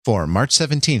For March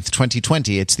 17th,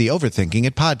 2020, it's the Overthinking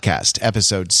It podcast,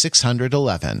 episode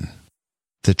 611,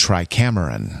 The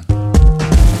Tricameron.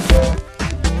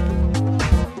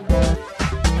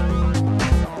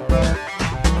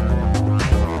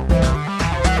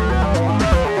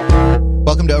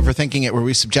 Welcome to Overthinking It, where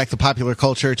we subject the popular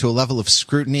culture to a level of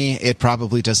scrutiny it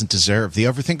probably doesn't deserve. The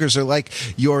Overthinkers are like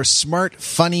your smart,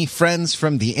 funny friends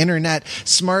from the internet,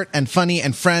 smart and funny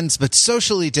and friends, but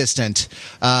socially distant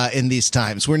in these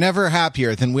times. We're never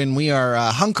happier than when we are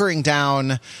hunkering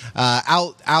down,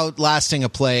 outlasting a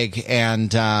plague,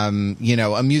 and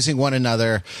amusing one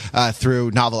another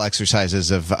through novel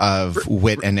exercises of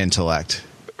wit and intellect.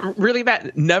 Really,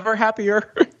 Matt? Never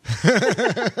happier?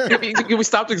 Can we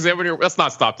stop to examine let's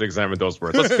not stop to examine those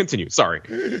words. Let's continue. Sorry.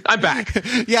 I'm back.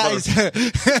 Yeah.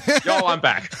 Y'all, I'm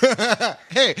back.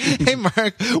 Hey,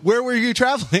 Mark, where were you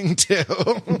traveling to?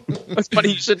 It's funny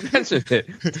you should mention it.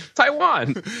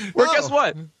 Taiwan. Where, guess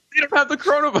what? They don't have the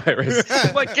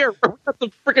coronavirus. Like, here, we got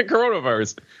the freaking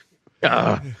coronavirus.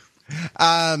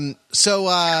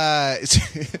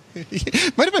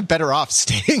 Might have been better off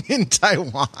staying in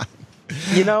Taiwan.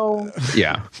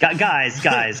 Yeah.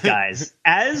 Guys.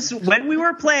 As when we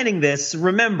were planning this,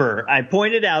 remember, I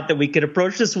pointed out that we could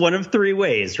approach this one of three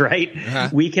ways, right? Uh-huh.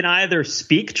 We can either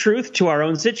speak truth to our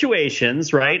own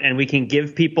situations, right? And we can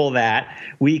give people that.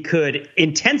 We could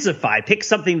pick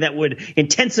something that would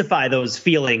intensify those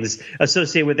feelings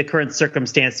associated with the current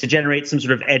circumstance to generate some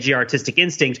sort of edgy artistic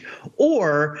instinct.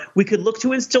 Or we could look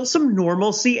to instill some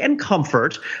normalcy and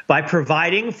comfort by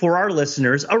providing for our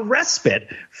listeners a respite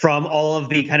from all of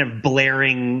the kind of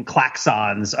blaring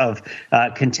klaxons of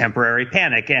contemporary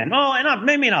panic and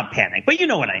maybe not panic, but you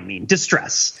know what I mean.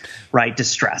 Distress, right?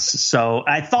 Distress. So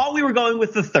I thought we were going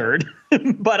with the third,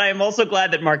 but I am also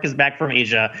glad that Mark is back from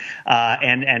Asia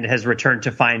and has returned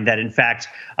to find that, in fact,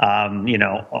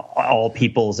 all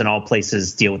peoples and all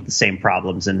places deal with the same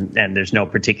problems, and there's no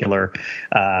particular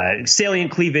salient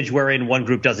cleavage wherein one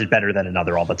group does it better than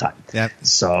another all the time. Yeah.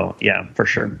 So yeah, for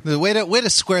sure. The way to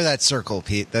square that circle,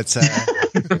 Pete. That's.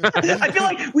 I feel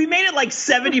like we made it like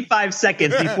 75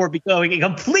 seconds before going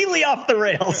completely off the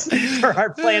rails for our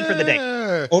plan for the day.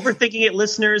 Overthinking It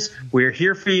listeners, we're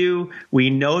here for you. We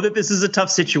know that this is a tough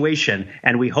situation,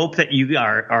 and we hope that you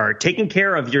are taking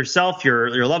care of yourself,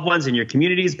 your loved ones, and your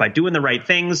communities by doing the right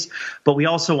things. But we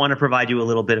also want to provide you a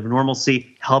little bit of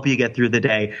normalcy, help you get through the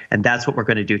day, and that's what we're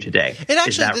going to do today. And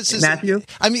actually, this is Matthew.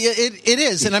 I mean, it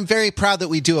is, and I'm very proud that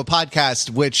we do a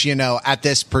podcast, which at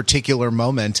this particular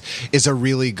moment is a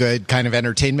really good kind of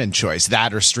entertainment choice.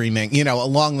 That or streaming,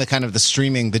 along the kind of the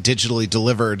streaming, the digitally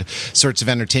delivered sorts of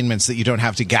entertainments that you don't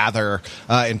have to gather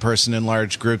in person in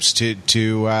large groups to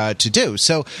do.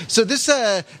 So this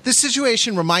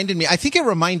situation reminded me. I think it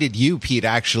reminded you, Pete,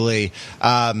 actually.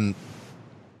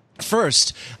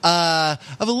 First, of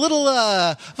a little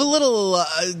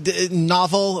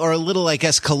novel, or a little, I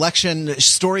guess,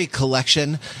 story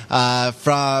collection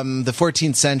from the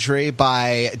 14th century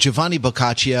by Giovanni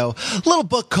Boccaccio. A little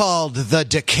book called The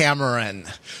Decameron.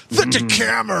 The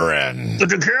Decameron. The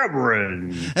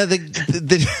Decameron.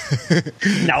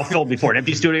 Now filled before an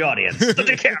empty studio audience. The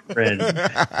Decameron.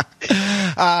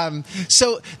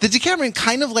 So the Decameron,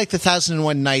 kind of like the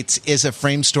 1001 Nights, is a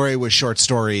frame story with short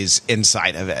stories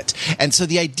inside of it. And so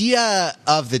the idea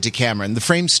of the Decameron, the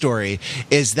frame story,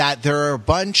 is that there are a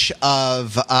bunch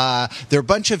of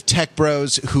tech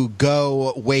bros who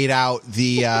go wait out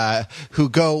the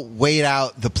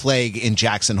plague in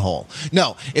Jackson Hole.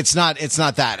 No, it's not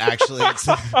that actually.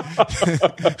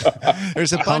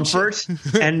 There's a comfort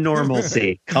and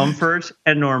normalcy. Comfort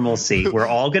and normalcy. We're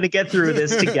all going to get through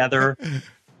this together.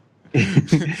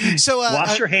 So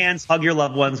wash your hands, hug your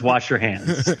loved ones, wash your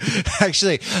hands.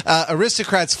 Actually,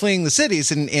 aristocrats fleeing the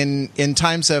cities in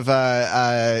times of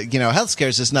health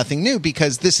scares is nothing new,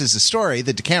 because this is a story,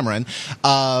 the Decameron,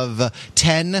 of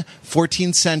 10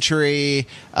 14th century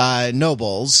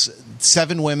nobles,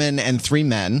 7 women and 3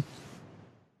 men,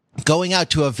 going out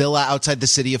to a villa outside the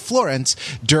city of Florence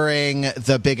during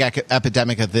the big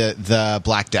epidemic of the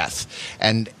Black Death.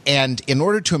 And in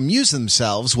order to amuse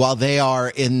themselves while they are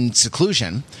in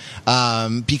seclusion,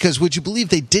 because would you believe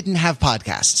they didn't have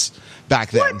podcasts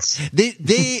back then? What?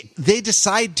 They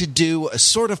decide to do a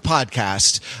sort of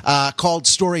podcast called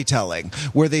storytelling,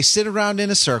 where they sit around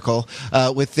in a circle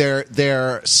with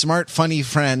their smart, funny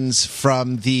friends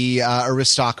from the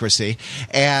aristocracy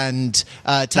and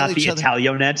tell Not each the other.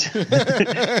 Italionet.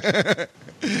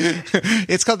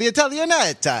 It's called the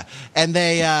Italianetta, and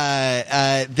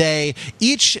they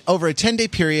each over a 10-day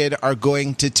period are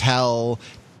going to tell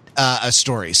a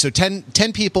story. So 10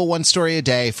 people, one story a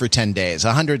day for 10 days,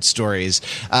 100 stories.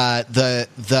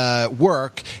 The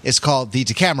work is called the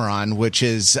Decameron, which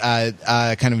is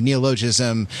a kind of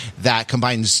neologism that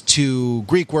combines two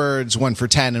Greek words, one for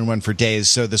 10 and one for days.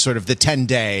 So the sort of the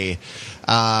 10-day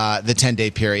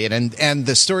period, and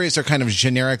the stories are kind of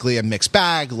generically a mixed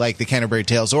bag, like the Canterbury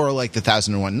Tales or like the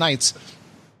 1001 Nights,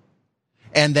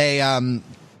 and they and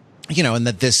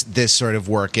that this sort of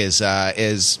work is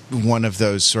one of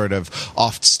those sort of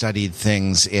oft studied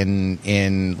things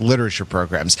in literature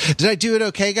programs. Did I do it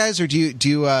okay, guys, or do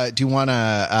you want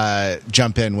to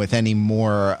jump in with any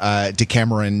more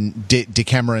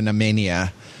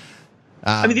Decameron-mania?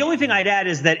 I mean, the only thing I'd add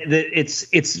is that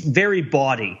it's very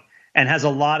bawdy and has a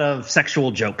lot of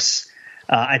sexual jokes.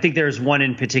 I think there's one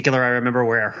in particular I remember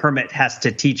where a hermit has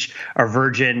to teach a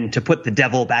virgin to put the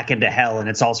devil back into hell, and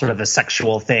it's all sort of a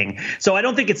sexual thing. So I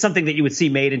don't think it's something that you would see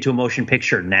made into a motion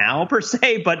picture now per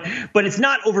se, but it's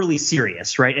not overly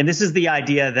serious, right? And this is the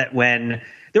idea that when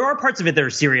there are parts of it that are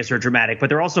serious or dramatic, but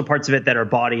there are also parts of it that are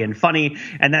bawdy and funny,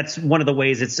 and that's one of the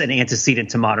ways it's an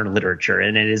antecedent to modern literature,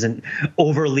 and it isn't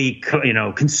overly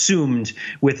consumed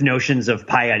with notions of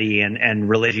piety and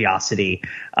religiosity,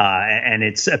 and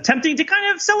it's attempting to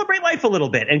kind of celebrate life a little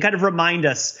bit and kind of remind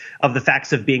us of the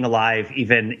facts of being alive,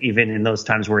 even in those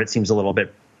times where it seems a little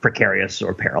bit precarious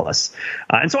or perilous.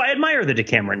 And so I admire the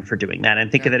Decameron for doing that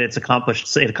and think that it accomplished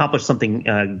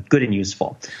something good and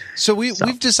useful. So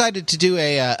we've decided to do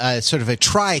a sort of a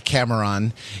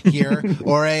tri-Cameron here,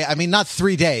 or not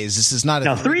 3 days. This is not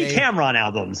a 3 Cameron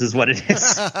albums is what it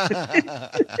is.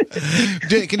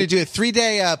 Going to do a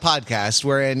 3-day podcast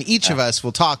wherein each of us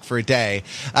will talk for a day,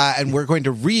 and we're going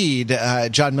to read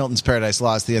John Milton's Paradise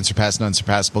Lost, The Unsurpassed and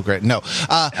Unsurpassable Great.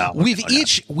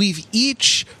 We've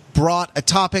each brought a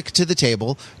topic to the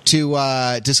table to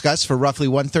discuss for roughly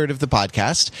 1/3 of the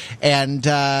podcast, and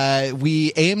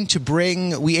we aim to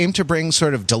bring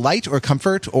sort of delight or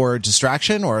comfort or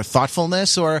distraction or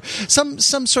thoughtfulness or some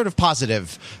sort of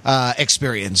positive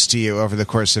experience to you over the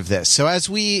course of this. So as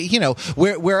we,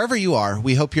 wherever you are,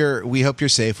 we hope you're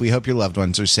safe. We hope your loved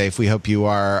ones are safe. We hope you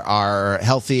are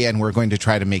healthy, and we're going to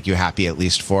try to make you happy at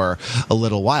least for a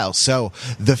little while. So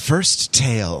the first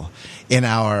tale in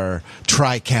our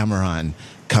Tricameron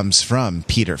comes from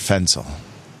Peter Fensel.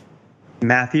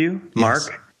 Matthew, Mark,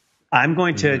 yes. I'm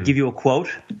going to give you a quote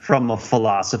from a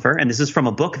philosopher, and this is from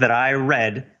a book that I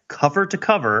read cover to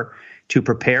cover to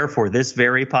prepare for this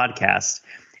very podcast.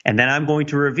 And then I'm going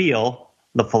to reveal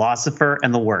the philosopher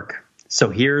and the work. So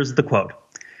here's the quote.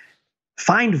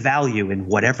 Find value in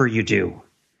whatever you do.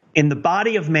 In the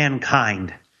body of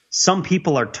mankind, some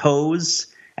people are toes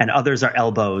and others are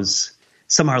elbows.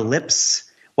 Some are lips,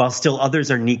 while still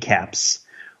others are kneecaps.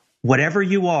 Whatever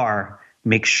you are,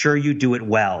 make sure you do it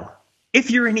well.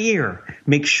 If you're an ear,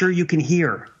 make sure you can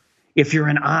hear. If you're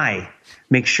an eye,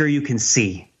 make sure you can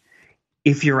see.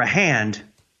 If you're a hand,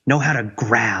 know how to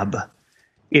grab.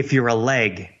 If you're a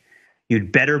leg,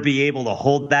 you'd better be able to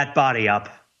hold that body up.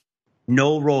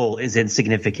 No role is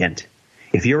insignificant.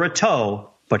 If you're a toe,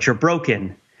 but you're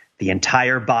broken, the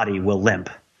entire body will limp.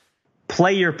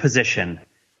 Play your position.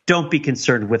 Don't be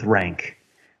concerned with rank.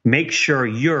 Make sure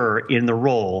you're in the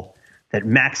role that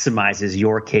maximizes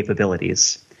your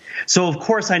capabilities. So, of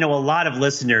course, I know a lot of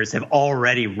listeners have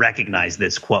already recognized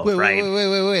this quote, right?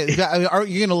 Wait. Aren't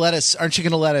you going to let us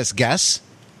guess?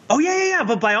 Oh, yeah.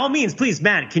 But by all means, please,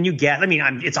 Matt, can you guess? I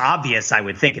mean, it's obvious, I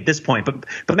would think, at this point. But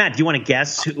Matt, do you want to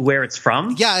guess where it's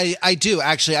from? Yeah, I do,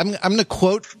 actually. I'm going to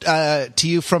quote to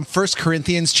you from 1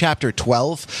 Corinthians chapter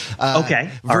 12. Okay,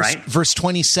 all right. Verse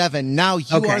 27. Now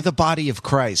you are the body of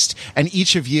Christ, and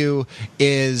each of you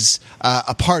is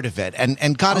a part of it.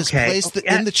 And God has placed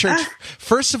in the church,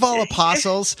 first of all,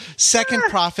 apostles, second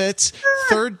prophets,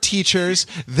 third teachers,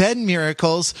 then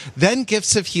miracles, then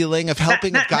gifts of healing, of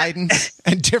helping, of guidance,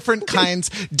 and different kinds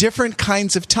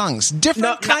of tongues.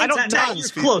 Matt, you're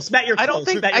close. Matt, you're close.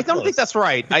 I don't think that's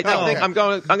right. I think I'm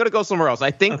going to go somewhere else. I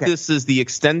think this is the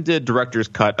extended director's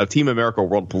cut of Team America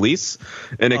World Police,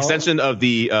 an extension of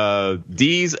the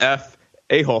D's F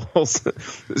A-holes,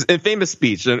 a famous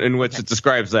speech in which it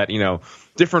describes that,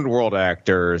 different world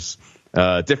actors,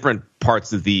 different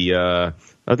parts of the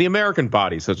American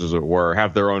body, such as it were,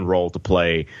 have their own role to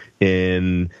play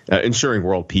in ensuring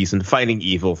world peace and fighting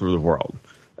evil through the world.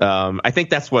 I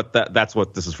think that's what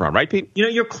this is from, right, Pete?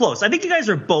 You're close. I think you guys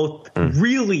are both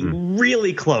really,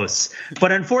 really close.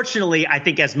 But unfortunately, I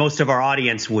think as most of our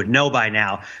audience would know by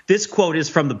now, this quote is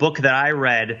from the book that I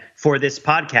read for this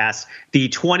podcast, the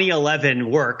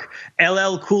 2011 work,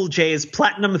 LL Cool J's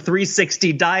Platinum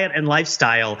 360 Diet and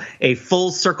Lifestyle, a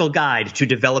full circle guide to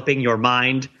developing your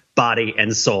mind, body,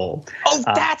 and soul. Oh,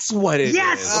 that's what it is.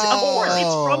 Yes, of course.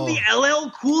 It's from the LL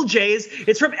Cool J's.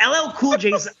 It's from LL Cool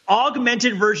J's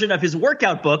augmented version of his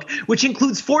workout book, which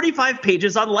includes 45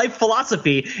 pages on life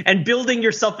philosophy and building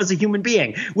yourself as a human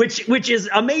being, which is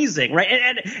amazing, right?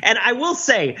 And I will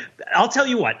say, I'll tell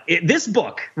you what, this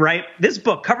book, right? This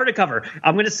book, cover to cover,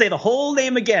 I'm going to say the whole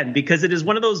name again because it is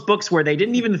one of those books where they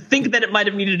didn't even think that it might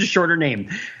have needed a shorter name.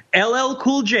 LL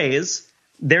Cool J's.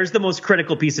 There's the most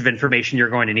critical piece of information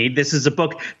you're going to need. This is a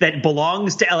book that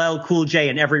belongs to LL Cool J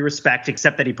in every respect,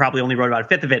 except that he probably only wrote about a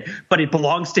fifth of it, but it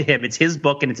belongs to him. It's his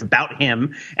book and it's about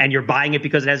him, and you're buying it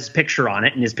because it has his picture on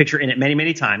it and his picture in it many,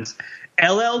 many times.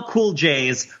 LL Cool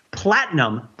J's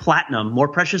platinum, more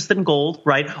precious than gold,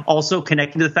 right? Also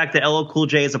connecting to the fact that LL Cool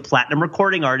J is a platinum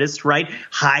recording artist, right?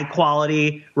 High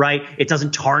quality, right? It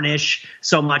doesn't tarnish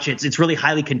so much. It's really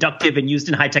highly conductive and used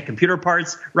in high-tech computer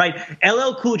parts, right?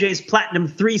 LL Cool J's platinum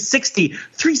 360.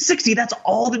 360, that's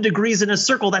all the degrees in a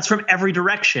circle. That's from every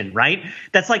direction, right?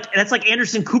 That's like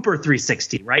Anderson Cooper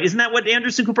 360, right? Isn't that what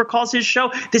Anderson Cooper calls his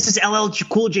show? This is LL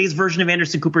Cool J's version of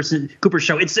Anderson Cooper's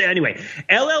show. Anyway,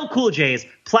 LL Cool J's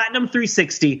platinum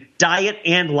 360 diet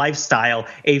and lifestyle,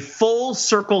 a full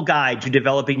circle guide to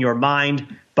developing your mind,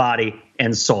 body,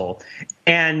 and soul.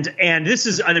 And this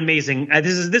is an amazing.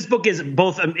 This book is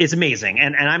amazing.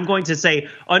 And I'm going to say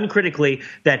uncritically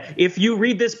that if you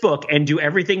read this book and do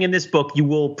everything in this book, you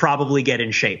will probably get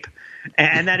in shape.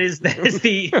 And that is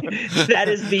the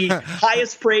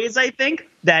highest praise, I think,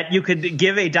 that you could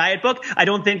give a diet book. I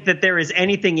don't think that there is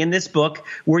anything in this book,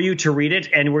 were you to read it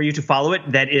and were you to follow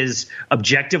it, that is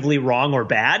objectively wrong or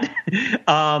bad.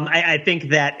 I think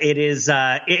that it is,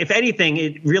 if anything,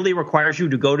 it really requires you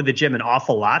to go to the gym an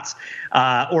awful lot,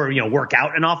 or work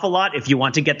out an awful lot if you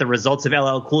want to get the results of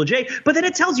LL Cool J. But then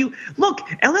it tells you, look,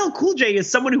 LL Cool J is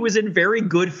someone who is in very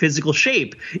good physical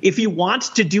shape. If you want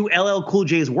to do LL Cool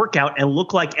J's workout and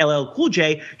look like LL Cool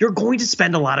J, you're going to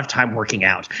spend a lot of time working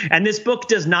out. And this book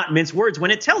does not mince words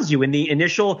when it tells you in the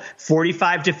initial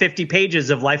 45 to 50 pages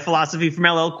of life philosophy from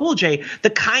LL Cool J, the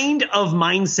kind of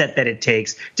mindset that it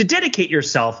takes to dedicate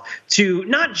yourself to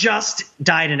not just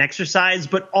diet and exercise,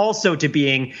 but also to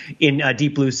being in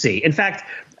Deep Blue Sea. In fact,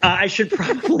 I should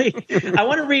probably – I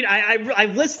want to read –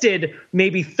 I've listed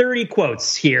maybe 30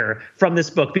 quotes here from this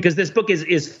book because this book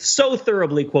is so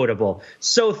thoroughly quotable,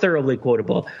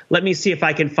 Let me see if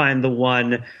I can find the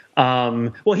one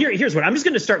here's what. I'm just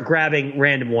going to start grabbing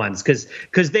random ones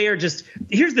because they are just –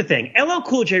 here's the thing. LL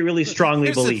Cool J really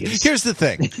strongly believes – Here's the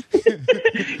thing.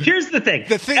 Here's the thing.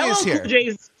 The thing is here. LL Cool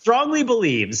J strongly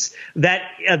believes that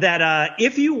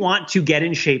if you want to get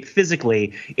in shape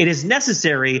physically, it is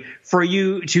necessary for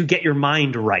you to get your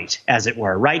mind right, as it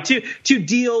were, right? To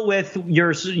deal with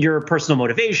your personal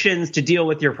motivations, to deal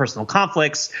with your personal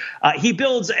conflicts. He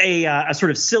builds a sort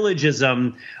of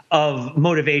syllogism of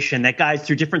motivation that guides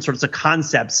through different sorts of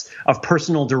concepts of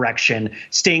personal direction,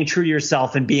 staying true to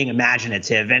yourself and being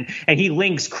imaginative. And he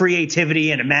links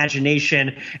creativity and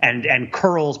imagination and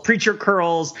curls, preacher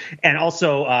curls, and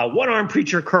also one-arm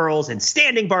preacher curls and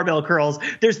standing barbell curls.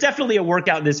 There's definitely a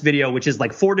workout in this video, which is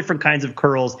like 4 different kinds of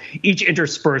curls, each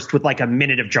interspersed with like a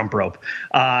minute of jump rope.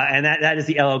 And that is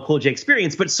the LL Cool J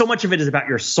experience. But so much of it is about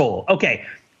your soul. Okay,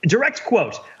 direct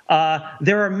quote.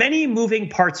 There are many moving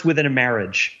parts within a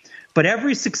marriage, but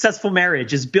every successful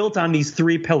marriage is built on these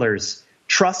 3 pillars: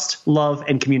 trust, love,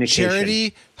 and communication.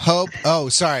 Charity, hope. Oh,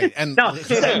 sorry. And no,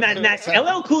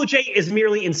 LL Cool J is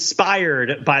merely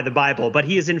inspired by the Bible, but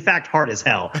he is in fact hard as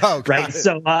hell. Oh, right.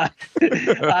 So,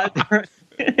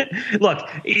 look,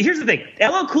 here's the thing.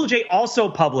 LL Cool J also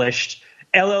published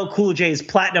LL Cool J's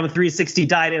Platinum 360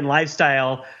 Diet and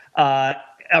Lifestyle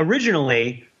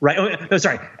originally. Right. Oh,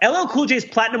 sorry. LL Cool J's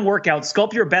Platinum Workout,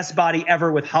 Sculpt Your Best Body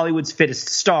Ever with Hollywood's Fittest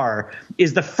Star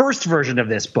is the first version of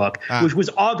this book, which was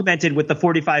augmented with the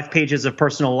 45 pages of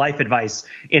personal life advice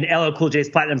in LL Cool J's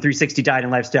Platinum 360 Diet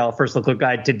and Lifestyle, First Look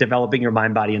Guide to Developing Your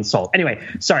Mind, Body, and Soul. Anyway,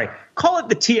 sorry. Call it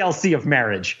the TLC of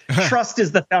marriage. Trust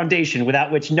is the foundation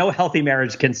without which no healthy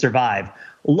marriage can survive.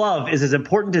 Love is as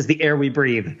important as the air we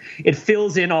breathe. It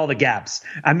fills in all the gaps.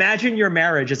 Imagine your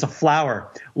marriage as a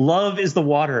flower. Love is the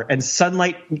water and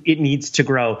sunlight it needs to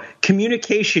grow.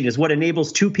 Communication is what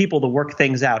enables 2 people to work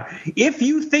things out. If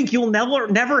you think you'll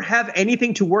never have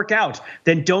anything to work out,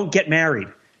 then don't get married.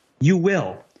 You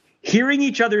will. Hearing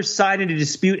each other's side in a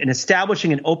dispute and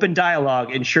establishing an open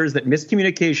dialogue ensures that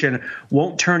miscommunication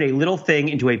won't turn a little thing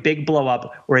into a big blow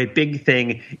up or a big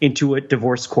thing into a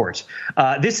divorce court.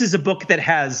 This is a book that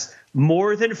has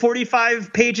more than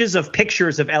 45 pages of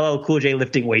pictures of LL Cool J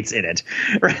lifting weights in it,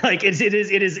 right? Like it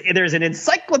is. There's an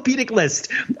encyclopedic list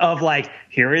of like,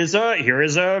 here is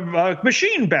a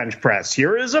machine bench press,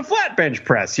 here is a flat bench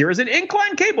press, here is an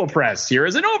incline cable press, here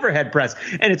is an overhead press,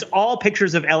 and it's all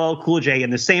pictures of LL Cool J in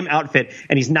the same outfit,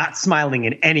 and he's not smiling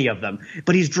in any of them,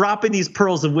 but he's dropping these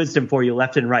pearls of wisdom for you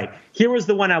left and right. Here was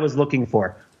the one I was looking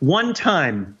for. One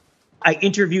time, I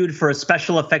interviewed for a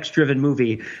special effects-driven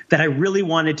movie that I really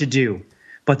wanted to do,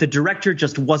 but the director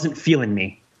just wasn't feeling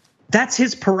me. That's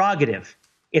his prerogative.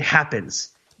 It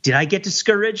happens. Did I get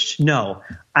discouraged? No.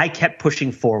 I kept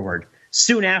pushing forward.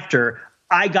 Soon after,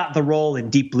 I got the role in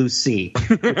Deep Blue Sea,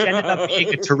 which ended up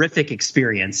being a terrific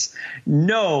experience.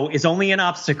 No is only an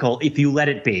obstacle if you let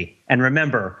it be. And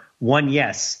remember, one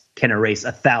yes can erase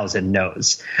 1,000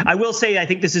 no's. I will say I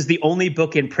think this is the only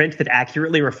book in print that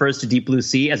accurately refers to Deep Blue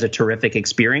Sea as a terrific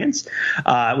experience,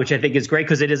 which I think is great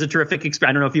because it is a terrific experience.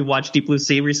 I don't know if you watched Deep Blue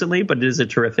Sea recently, but it is a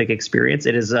terrific experience.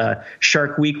 It is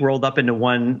Shark Week rolled up into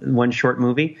one short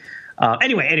movie.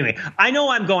 Anyway, I know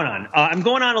I'm going on. I'm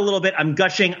going on a little bit. I'm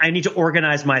gushing. I need to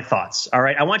organize my thoughts. All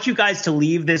right. I want you guys to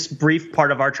leave this brief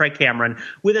part of our Tricameron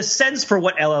with a sense for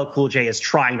what LL Cool J is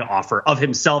trying to offer of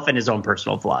himself and his own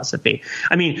personal philosophy.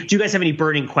 I mean, do you guys have any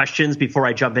burning questions before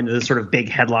I jump into the sort of big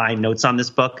headline notes on this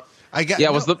book? Was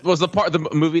the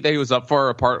movie that he was up for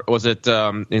a part? Was it in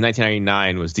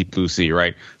 1999? Was Deep Blue Sea,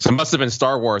 right? So it must have been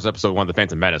Star Wars Episode 1, The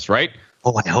Phantom Menace, right?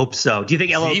 Oh, I hope so. Do you think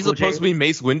LL Cool J? He's supposed to be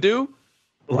Mace Windu?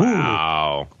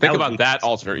 Wow. Think about that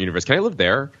alternate universe. Can I live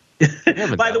there?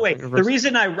 By the way, the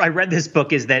reason I read this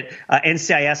book is that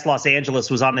NCIS Los Angeles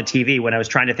was on the TV when I was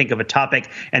trying to think of a topic,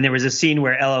 and there was a scene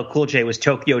where LL Cool J was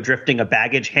Tokyo drifting a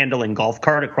baggage handling golf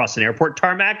cart across an airport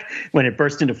tarmac when it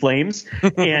burst into flames.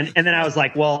 and then I was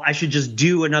like, well, I should just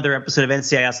do another episode of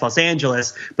NCIS Los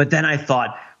Angeles. But then I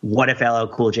thought, what if LL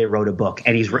Cool J wrote a book,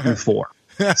 and he's written 4?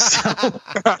 So,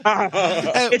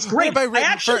 it's great. For really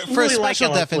a special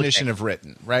like definition of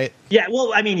written, right? Yeah,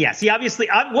 well, I mean, yes. He obviously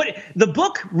the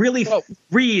book really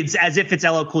reads as if it's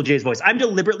LL Cool J's voice. I'm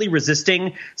deliberately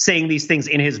resisting saying these things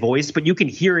in his voice, but you can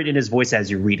hear it in his voice as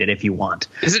you read it if you want.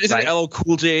 Is it LL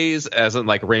Cool J's as in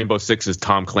like Rainbow Six is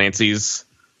Tom Clancy's?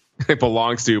 It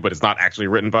belongs to, but it's not actually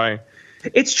written by.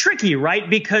 It's tricky, right?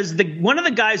 Because one of the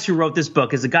guys who wrote this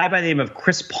book is a guy by the name of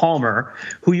Chris Palmer,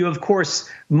 who you, of course,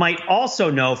 might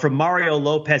also know from Mario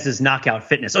Lopez's Knockout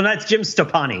Fitness. Oh, that's Jim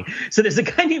Stoppani. So there's a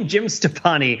guy named Jim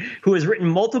Stoppani who has written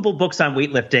multiple books on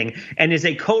weightlifting and is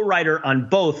a co-writer on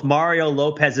both Mario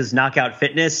Lopez's Knockout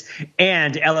Fitness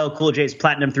and LL Cool J's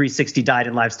Platinum 360 Diet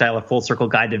and Lifestyle, a full circle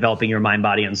guide developing your mind,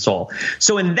 body, and soul.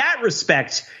 So in that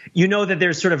respect, you know that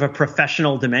there's sort of a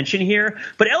professional dimension here.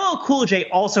 But LL Cool J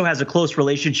also has a close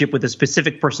relationship with a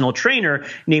specific personal trainer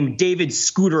named David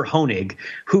Scooter Honig,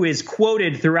 who is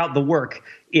quoted throughout the work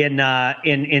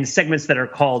in segments that are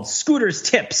called Scooter's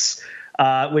Tips,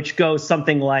 which goes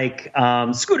something like,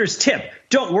 Scooter's tip,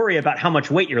 don't worry about how much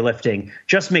weight you're lifting.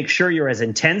 Just make sure you're as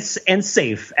intense and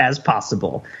safe as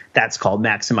possible. That's called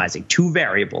maximizing 2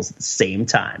 variables at the same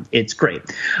time. It's great.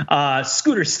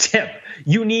 Scooter's tip,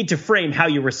 you need to frame how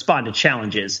you respond to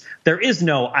challenges. There is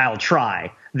no I'll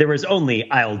try. There is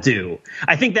only I'll do.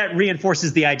 I think that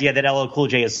reinforces the idea that LL Cool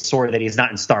J is sore that he's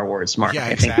not in Star Wars, Mark. Yeah,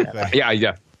 exactly.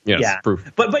 Yeah. Yes, yeah,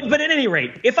 proof. But at any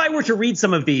rate, if I were to read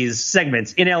some of these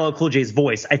segments in LL Cool J's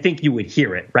voice, I think you would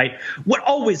hear it, right? What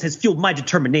always has fueled my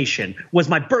determination was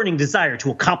my burning desire to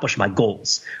accomplish my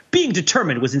goals. Being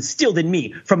determined was instilled in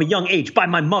me from a young age by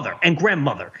my mother and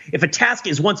grandmother. If a task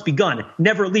is once begun,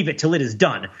 never leave it till it is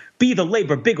done. Be the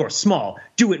labor big or small,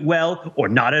 do it well or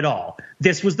not at all.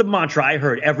 This was the mantra I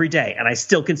heard every day, and I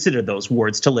still consider those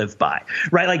words to live by.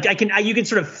 Right? Like you can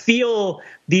sort of feel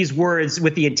these words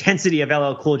with the intensity of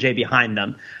LL Cool J behind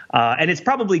them. And it's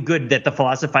probably good that the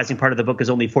philosophizing part of the book is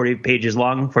only 45 pages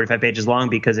long,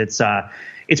 because it's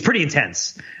pretty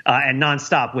intense and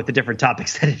nonstop with the different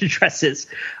topics that it addresses.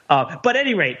 But at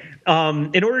any rate,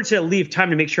 in order to leave time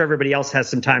to make sure everybody else has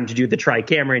some time to do the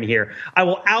Tricameron here, I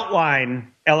will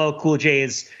outline LL Cool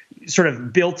J's sort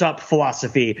of built-up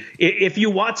philosophy. If you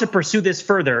want to pursue this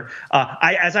further,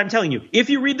 as I'm telling you, if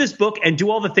you read this book and do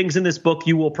all the things in this book,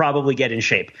 you will probably get in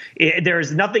shape. There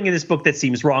is nothing in this book that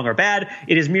seems wrong or bad.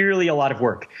 It is merely a lot of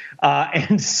work.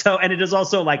 And it is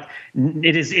also like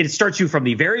it starts you from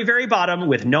the very, very bottom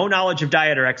with no knowledge of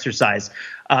diet or exercise,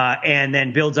 and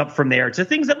then builds up from there to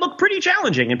things that look pretty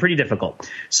challenging and pretty difficult.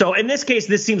 So in this case,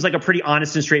 this seems like a pretty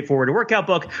honest and straightforward workout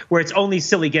book where its only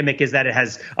silly gimmick is that it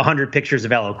has 100 pictures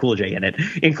of LL Cool J in it,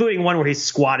 including one where he's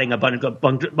squatting among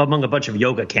a bunch of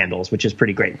yoga candles, which is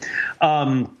pretty great.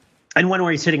 and one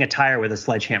where he's hitting a tire with a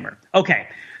sledgehammer. Okay,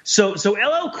 so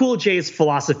LL Cool J's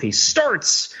philosophy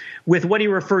starts with what he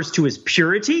refers to as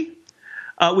purity,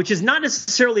 which is not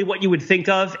necessarily what you would think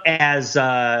of as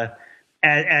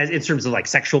in terms of like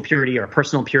sexual purity or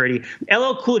personal purity.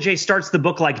 LL Cool J starts the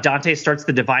book like Dante starts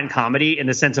the Divine Comedy, in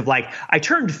the sense of like, I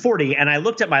turned 40 and I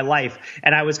looked at my life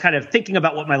and I was kind of thinking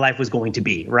about what my life was going to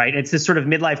be, right? It's this sort of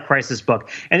midlife crisis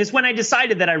book. And it's when I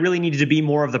decided that I really needed to be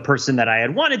more of the person that I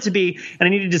had wanted to be, and I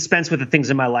needed to dispense with the things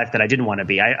in my life that I didn't want to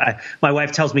be. My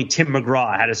wife tells me Tim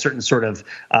McGraw had a certain sort of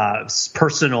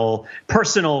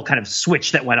personal kind of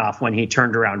switch that went off when he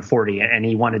turned around 40 and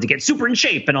he wanted to get super in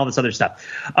shape and all this other stuff.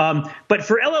 But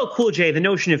for LL Cool J, the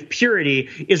notion of purity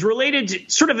is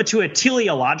related sort of to a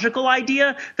teleological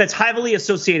idea that's heavily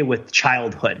associated with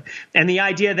childhood. And the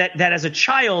idea that as a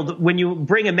child, when you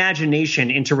bring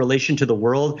imagination into relation to the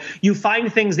world, you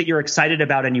find things that you're excited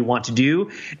about and you want to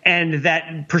do. And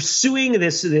that pursuing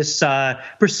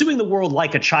pursuing the world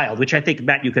like a child, which I think,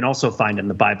 Matt, you can also find in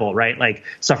the Bible, right? Like,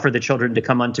 suffer the children to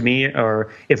come unto me,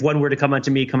 or if one were to come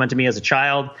unto me as a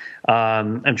child.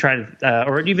 I'm trying to,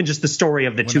 or even just the story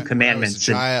of the two commandments.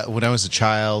 When I was a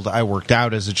child, I worked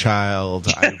out as a child.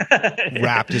 I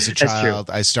rapped as a child.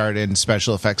 I started in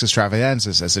special effects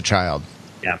extravaganzas as a child.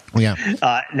 Yeah.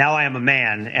 Now I am a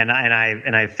man, and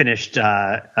I finished.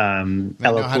 I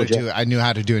knew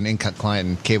how to do an in-cut client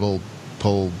and cable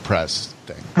pull press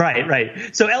thing.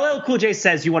 Right. So LL Cool J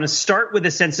says you want to start with a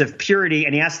sense of purity,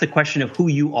 and he asks the question of who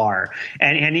you are.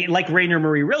 And he, like Rainer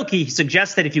Marie Rilke, he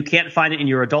suggests that if you can't find it in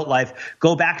your adult life,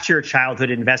 go back to your childhood,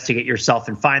 investigate yourself,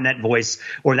 and find that voice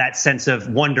or that sense of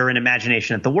wonder and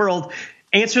imagination at the world.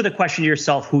 Answer the question to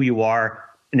yourself, who you are.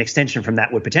 An extension from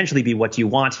that would potentially be what do you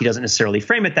want. He doesn't necessarily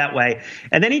frame it that way.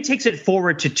 And then he takes it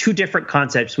forward to two different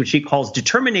concepts, which he calls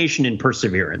determination and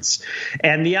perseverance.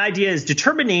 And the idea is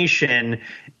determination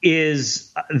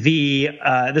is the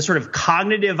sort of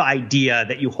cognitive idea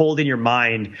that you hold in your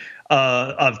mind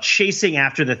of chasing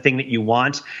after the thing that you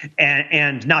want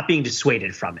and not being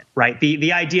dissuaded from it, right?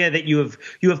 The idea that you have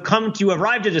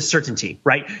arrived at a certainty,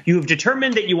 right? You have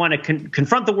determined that you want to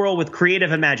confront the world with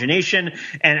creative imagination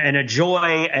and a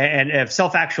joy and of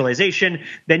self-actualization.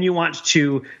 Then you want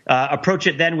to approach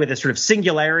it then with a sort of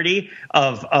singularity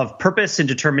of purpose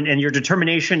and your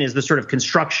determination is the sort of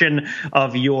construction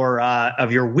of your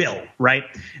will, right?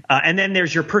 And then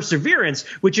there's your perseverance,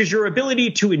 which is your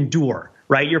ability to endure.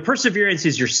 Right. Your perseverance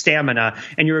is your stamina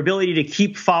and your ability to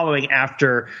keep following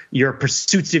after your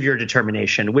pursuits of your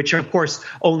determination, which, of course,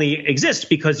 only exists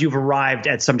because you've arrived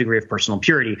at some degree of personal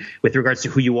purity with regards to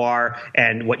who you are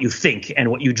and what you think and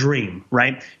what you dream.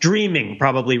 Right. Dreaming,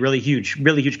 probably really huge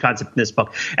concept in this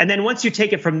book. And then once you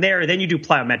take it from there, then you do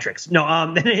plyometrics.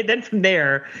 No, then from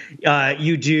there,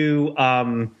 you do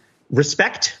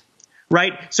respect.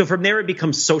 Right. So from there, it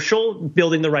becomes social,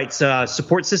 building the right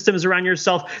support systems around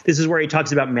yourself. This is where he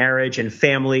talks about marriage and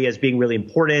family as being really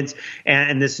important.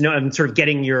 And this and sort of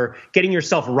getting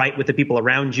yourself right with the people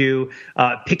around you,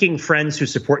 picking friends who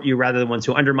support you rather than ones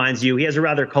who undermines you. He has a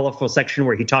rather colorful section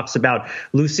where he talks about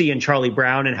Lucy and Charlie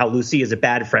Brown and how Lucy is a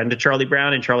bad friend to Charlie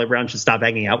Brown and Charlie Brown should stop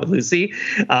hanging out with Lucy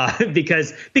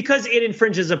because it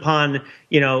infringes upon,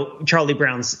 Charlie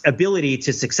Brown's ability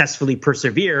to successfully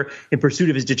persevere in pursuit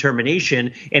of his determination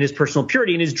and his personal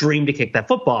purity and his dream to kick that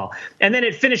football. And then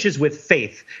it finishes with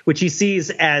faith, which he sees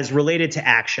as related to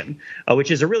action, which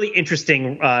is a really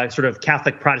interesting sort of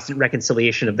Catholic Protestant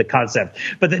reconciliation of the concept.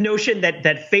 But the notion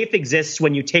that faith exists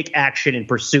when you take action in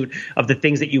pursuit of the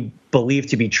things that you believe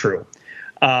to be true.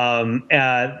 And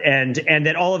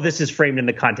that all of this is framed in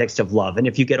the context of love. And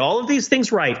if you get all of these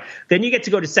things right, then you get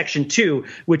to go to section 2,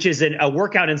 which is a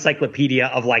workout encyclopedia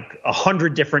of like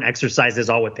 100 different exercises,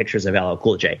 all with pictures of LL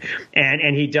Cool J.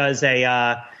 And he does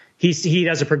he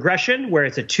does a progression where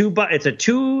it's a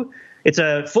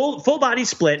full body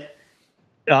split,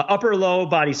 upper low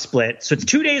body split. So it's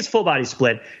 2 days full body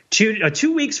split,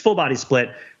 2 weeks full body split,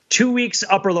 2 weeks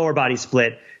upper lower body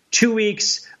split, 2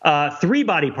 weeks 3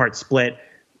 body part split,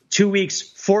 2 weeks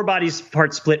 4 body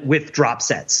part split with drop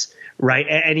sets, right?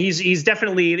 And he's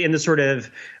definitely in the sort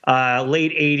of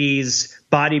late 80s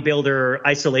bodybuilder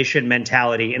isolation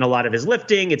mentality in a lot of his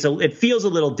lifting. It feels a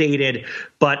little dated,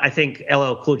 but I think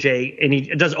LL Cool J, and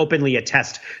he does openly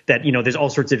attest that, there's all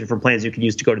sorts of different plans you can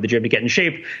use to go to the gym to get in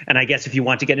shape. And I guess if you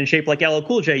want to get in shape like LL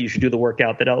Cool J, you should do the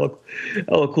workout that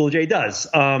LL Cool J does.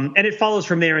 And it follows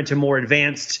from there into more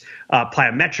advanced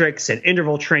plyometrics and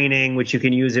interval training, which you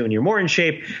can use it when you're more in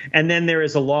shape. And then there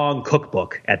is a long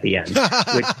cookbook at the end.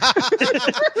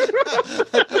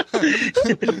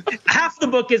 Half the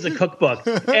book is a cookbook,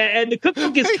 and the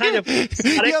cookbook is kind of.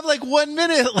 You have like 1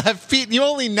 minute left, Pete. And you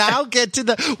only now get to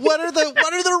the what are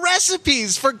the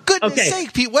recipes? For goodness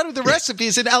sake, Pete, what are the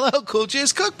recipes in LL Cool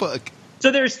J's cookbook?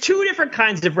 So there's two different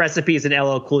kinds of recipes in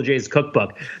LL Cool J's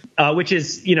cookbook, which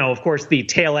is, of course, the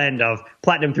tail end of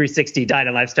Platinum 360 Diet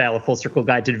and Lifestyle, a full circle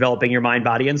guide to developing your mind,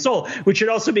 body, and soul, which should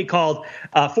also be called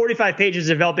 45 pages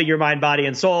of developing your mind, body,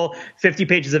 and soul, 50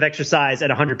 pages of exercise,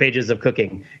 and 100 pages of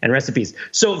cooking and recipes.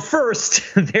 So first,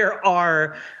 there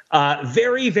are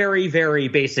very, very, very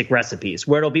basic recipes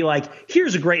where it'll be like,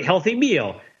 here's a great healthy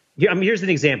meal. Here's an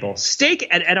example. Steak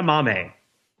and edamame.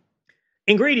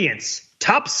 Ingredients: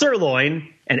 top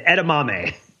sirloin and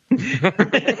edamame.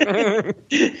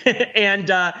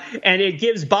 and it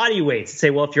gives body weights. Say,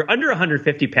 well, if you're under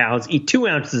 150 pounds, eat 2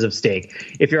 ounces of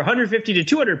steak. If you're 150 to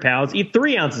 200 pounds, eat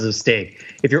 3 ounces of steak.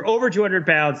 If you're over 200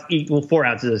 pounds, eat 4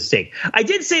 ounces of steak. I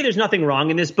did say there's nothing wrong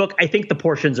in this book. I think the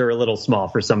portions are a little small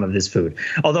for some of this food.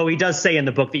 Although he does say in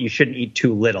the book that you shouldn't eat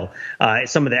too little.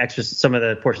 Some of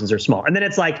the portions are small. And then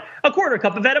it's like a quarter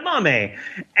cup of edamame.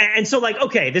 And so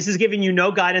this is giving you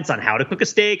no guidance on how to cook a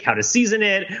steak, how to season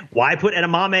it, why put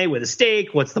edamame with a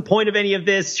steak. What's the point of any of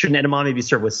this? Shouldn't edamame be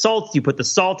served with salt? Do you put the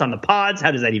salt on the pods?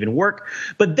 How does that even work?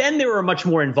 But then there are much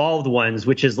more involved ones,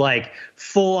 which is like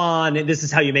full on, this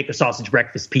is how you make a sausage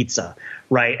breakfast pizza,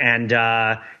 right? And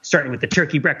starting with the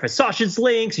turkey breakfast sausage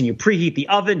links, and you preheat the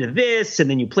oven to this, and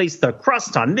then you place the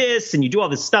crust on this, and you do all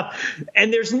this stuff.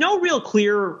 And there's no real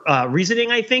clear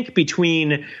reasoning, I think,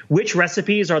 between which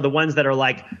recipes are the ones that are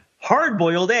like,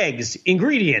 hard-boiled eggs,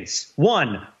 ingredients,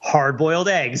 1, hard-boiled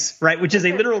eggs, right, which is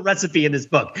a literal recipe in this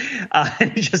book.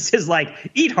 It just is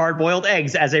like, eat hard-boiled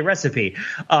eggs as a recipe.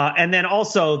 And then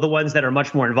also the ones that are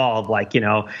much more involved, like,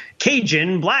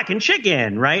 Cajun blackened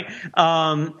chicken, right?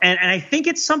 And I think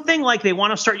it's something like they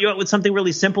want to start you out with something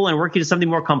really simple and work you to something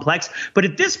more complex. But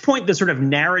at this point, the sort of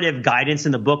narrative guidance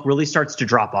in the book really starts to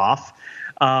drop off.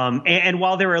 And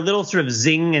while there are little sort of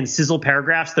zing and sizzle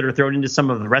paragraphs that are thrown into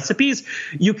some of the recipes,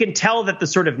 you can tell that the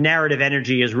sort of narrative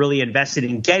energy is really invested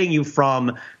in getting you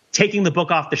from taking the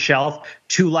book off the shelf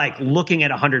to like looking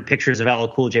at 100 pictures of LL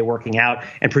Cool J working out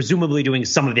and presumably doing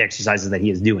some of the exercises that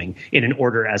he is doing in an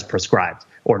order as prescribed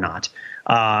or not.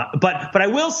 But I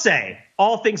will say,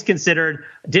 all things considered,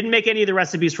 didn't make any of the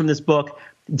recipes from this book.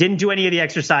 Didn't do any of the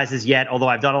exercises yet, although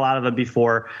I've done a lot of them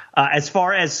before. As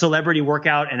far as celebrity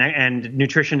workout and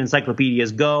nutrition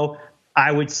encyclopedias go,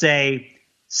 I would say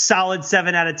solid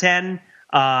 7 out of 10.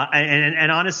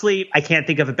 And honestly, I can't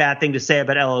think of a bad thing to say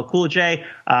about LL Cool J.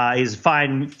 He's a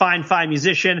fine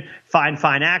musician,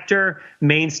 fine actor,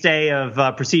 mainstay of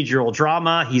procedural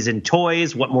drama. He's in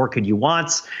Toys. What more could you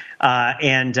want?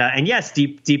 And yes,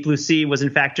 Deep Blue Sea was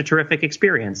in fact a terrific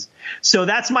experience. So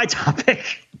that's my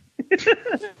topic.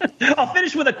 I'll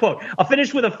finish with a quote. I'll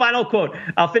finish with a final quote.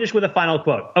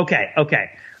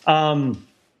 Okay.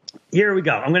 Here we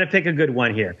go. I'm going to pick a good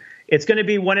one here. It's going to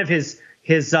be one of his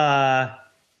things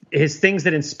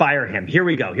that inspire him. Here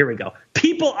we go.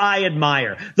 People I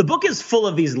admire. The book is full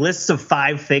of these lists of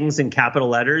 5 things in capital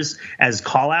letters as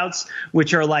call-outs,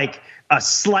 which are like a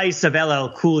slice of LL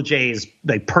Cool J's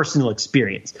like personal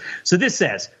experience. So this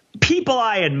says, people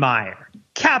I admire,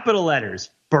 capital letters,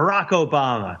 Barack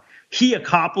Obama. He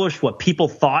accomplished what people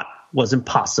thought was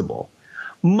impossible.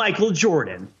 Michael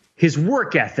Jordan. His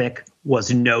work ethic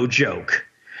was no joke.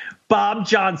 Bob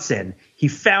Johnson. He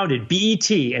founded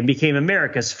BET and became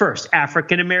America's first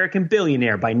African-American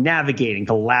billionaire by navigating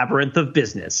the labyrinth of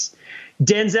business.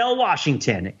 Denzel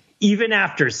Washington. Even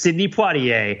after Sidney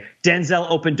Poitier, Denzel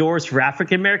opened doors for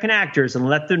African-American actors and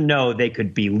let them know they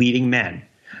could be leading men.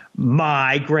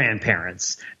 My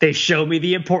grandparents. They showed me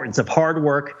the importance of hard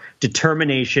work,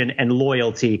 determination, and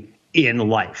loyalty in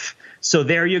life. So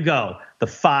there you go. The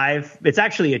 5. It's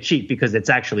actually a cheat because it's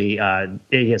actually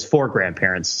he has 4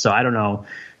 grandparents. So I don't know.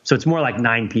 So it's more like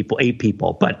 8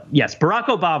 people. But yes, Barack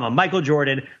Obama, Michael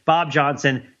Jordan, Bob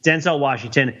Johnson, Denzel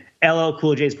Washington, LL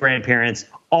Cool J's grandparents,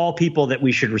 all people that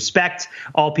we should respect,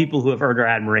 all people who have earned our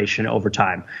admiration over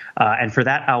time. And for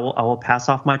that, I will pass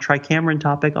off my Tri-Cameron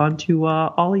topic on to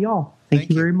all of y'all. Thank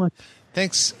you very much.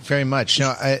 Thanks very much.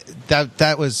 No,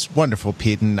 that was wonderful,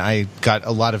 Pete, and I got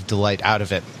a lot of delight out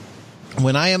of it.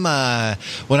 When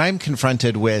I'm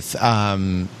confronted with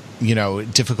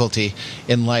difficulty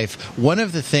in life, one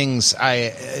of the things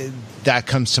that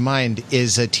comes to mind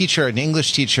is an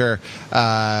English teacher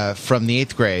from the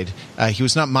 8th grade. He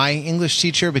was not my English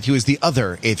teacher, but he was the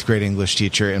other 8th grade English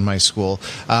teacher in my school.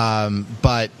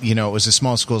 But it was a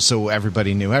small school, so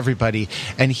everybody knew everybody.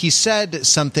 And he said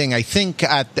something, I think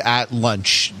at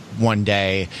lunch one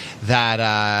day,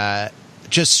 that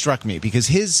just struck me because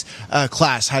his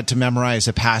class had to memorize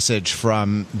a passage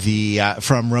from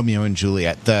from Romeo and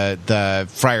Juliet, the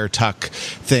Friar Tuck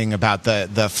thing about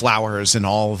the flowers and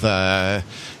all the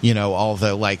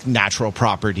like natural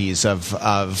properties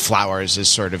of flowers is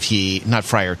sort of not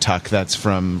Friar Tuck, that's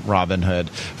from Robin Hood.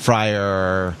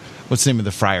 Friar, what's the name of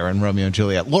the friar in Romeo and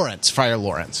Juliet? Friar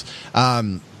Lawrence.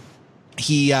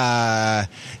 He robs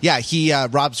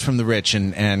from the rich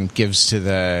and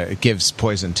gives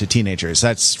poison to teenagers.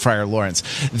 That's Friar Lawrence.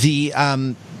 The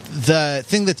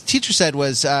thing that the teacher said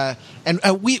was,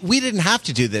 we didn't have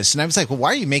to do this, and I was like, well,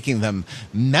 why are you making them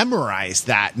memorize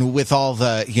that with all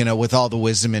the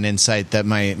wisdom and insight that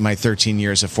my 13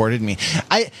 years afforded me?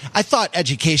 I thought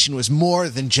education was more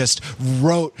than just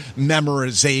rote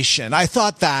memorization. I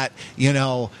thought that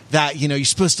you're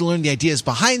supposed to learn the ideas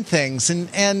behind things,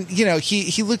 and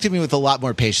he looked at me with a lot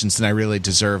more patience than I really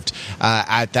deserved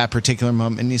at that particular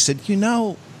moment, and he said,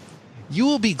 you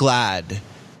will be glad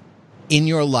in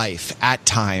your life at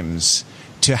times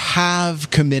to have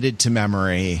committed to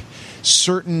memory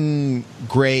certain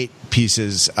great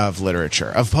pieces of literature,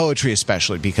 of poetry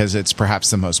especially, because it's perhaps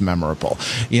the most memorable,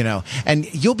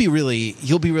 and you'll be really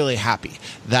happy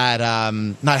that,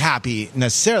 not happy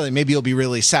necessarily, maybe you'll be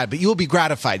really sad, but you'll be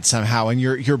gratified somehow, and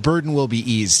your burden will be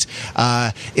eased.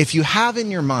 If you have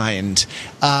in your mind,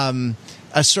 a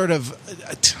sort of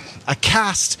a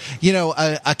cast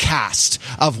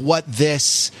of what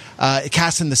this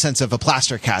cast in the sense of a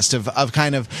plaster cast of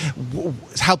kind of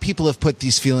how people have put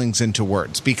these feelings into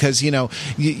words, because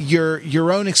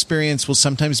your own experience will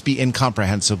sometimes be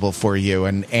incomprehensible for you,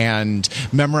 and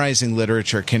memorizing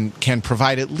literature can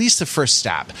provide at least a first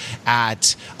stab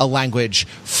at a language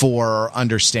for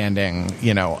understanding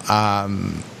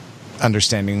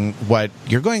what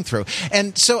you're going through.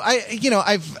 And so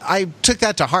I took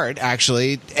that to heart,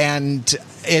 actually, and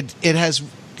it has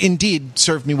indeed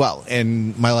served me well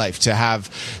in my life to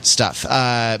have stuff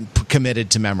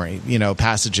committed to memory,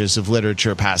 passages of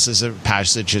literature,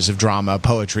 passages of drama,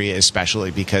 poetry especially,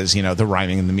 because the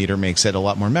rhyming and the meter makes it a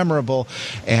lot more memorable,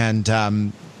 and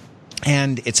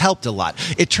it's helped a lot.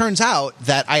 It turns out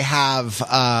that I have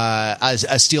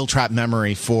a steel trap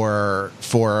memory for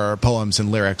poems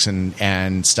and lyrics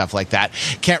and stuff like that.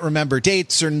 Can't remember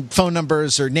dates or phone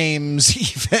numbers or names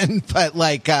even, but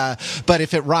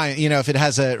if it rhyme, if it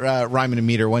has a rhyme and a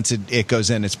meter, once it goes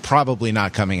in, it's probably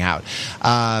not coming out.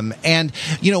 And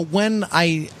when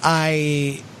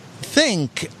I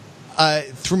think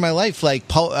through my life, like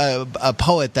a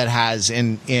poet that has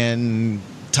in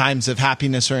times of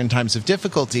happiness or in times of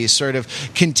difficulty sort of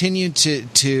continued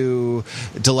to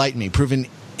delight me, proven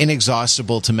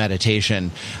inexhaustible to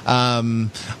meditation.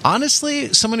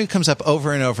 Honestly, someone who comes up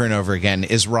over and over and over again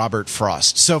is Robert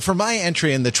Frost. So for my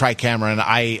entry in the Tricameron,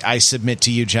 I submit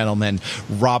to you, gentlemen,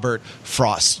 Robert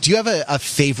Frost. Do you have a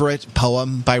favorite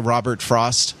poem by Robert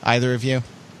Frost, either of you?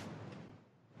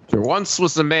 There once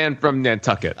was a man from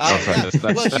Nantucket. Well, he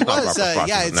was.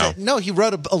 He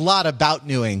wrote a lot about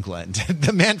New England.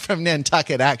 The man from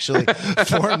Nantucket actually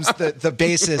forms the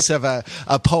basis of a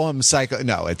poem cycle.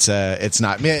 No, it's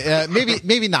not.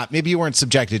 Maybe not. Maybe you weren't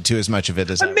subjected to as much of it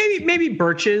as maybe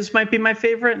Birches might be my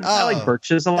favorite. I like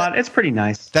Birches a lot. It's pretty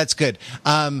nice. That's good.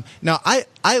 Now I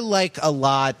like a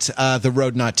lot The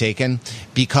Road Not Taken,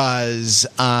 because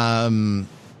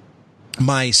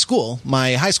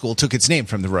my high school took its name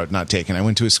from The Road Not Taken. I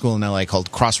went to a school in LA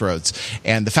called Crossroads,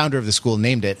 and the founder of the school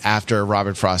named it after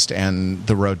Robert Frost and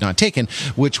The Road Not Taken,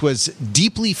 which was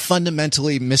deeply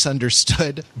fundamentally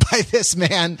misunderstood by this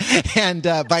man and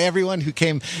by everyone who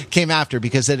came after,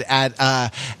 because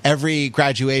at every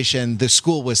graduation, the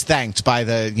school was thanked by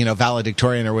the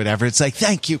valedictorian or whatever. It's like,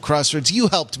 thank you, Crossroads. You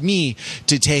helped me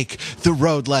to take the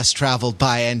road less traveled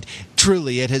by, and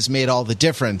truly, it has made all the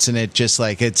difference, and it just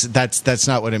that's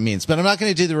not what it means. But I'm not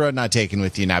going to do The Road Not Taken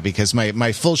with you now, because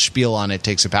my full spiel on it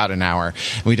takes about an hour,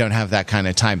 and we don't have that kind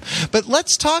of time. But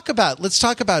let's talk about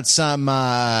some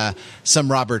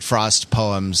Robert Frost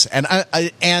poems, and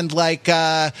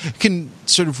can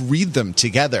sort of read them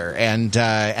together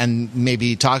and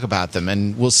maybe talk about them,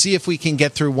 and we'll see if we can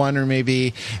get through one or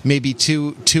maybe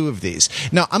two of these.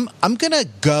 Now, I'm gonna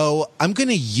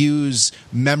use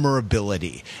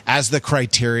memorability as the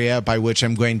criteria by which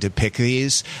I'm going to pick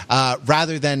these,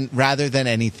 rather than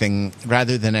anything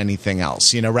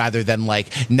else, rather than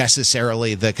like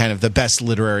necessarily the kind of the best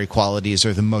literary qualities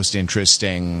or the most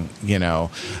interesting,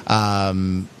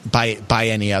 by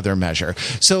any other measure.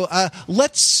 So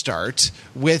let's start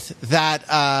with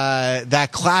that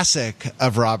classic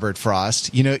of Robert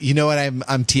Frost. You know what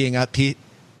I'm teeing up, Pete?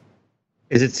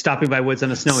 Is it Stopping by Woods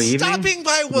on a Snowy Evening? Stopping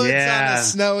by Woods on a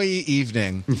Snowy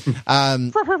Evening.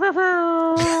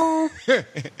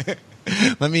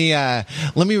 Let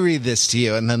me read this to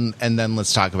you, and then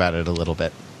let's talk about it a little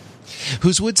bit.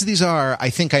 Whose woods these are, I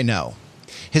think I know.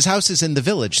 His house is in the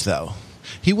village, though.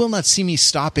 He will not see me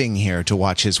stopping here to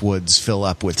watch his woods fill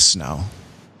up with snow.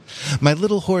 My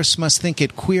little horse must think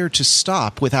it queer to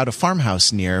stop without a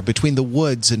farmhouse near, between the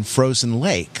woods and frozen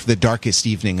lake, the darkest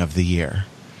evening of the year.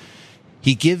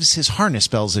 He gives his harness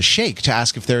bells a shake to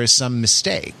ask if there is some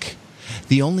mistake.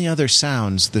 The only other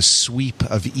sounds the sweep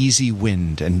of easy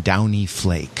wind and downy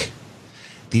flake.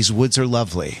 These woods are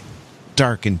lovely,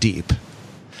 dark and deep,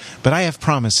 but I have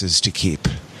promises to keep,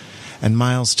 and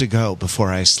miles to go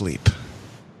before I sleep.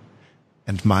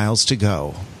 And miles to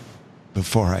go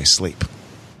before I sleep.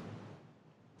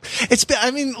 You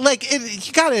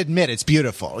gotta admit it's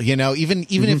beautiful, even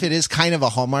if it is kind of a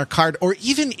Hallmark card, or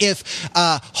even if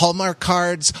Hallmark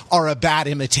cards are a bad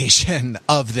imitation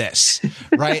of this,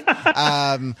 right?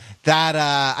 I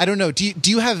don't know. Do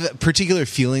you have particular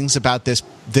feelings about this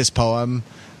poem,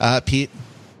 Pete?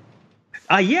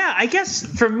 Yeah, I guess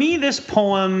for me, this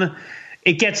poem,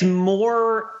 it gets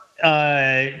more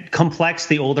complex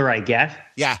the older I get.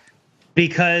 Yeah.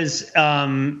 Because,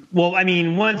 once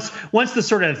you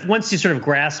sort of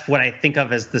grasp what I think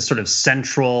of as the sort of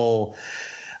central,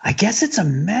 I guess it's a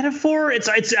metaphor. It's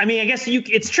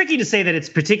tricky to say that it's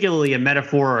particularly a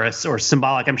metaphor or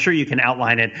symbolic. I'm sure you can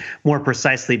outline it more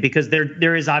precisely, because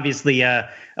there is obviously a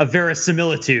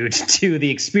verisimilitude to the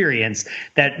experience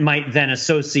that might then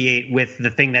associate with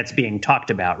the thing that's being talked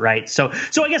about, right? So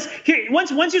I guess here,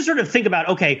 once you sort of think about,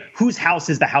 okay, whose house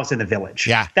is the house in the village?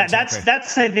 Yeah, exactly.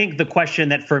 That's I think the question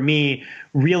that for me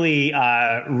really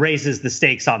raises the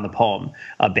stakes on the poem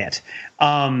a bit.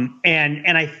 And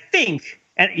I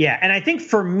think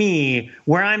for me,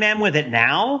 where I am with it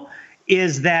now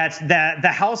is that the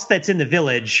house that's in the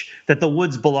village that the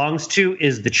woods belongs to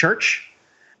is the church.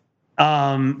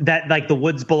 That like the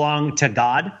woods belong to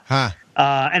God. Huh.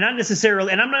 And I'm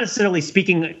not necessarily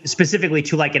speaking specifically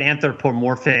to like an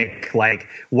anthropomorphic, like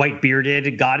white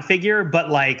bearded God figure,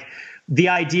 but like the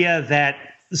idea that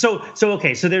So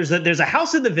there's a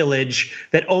house in the village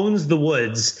that owns the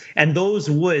woods, and those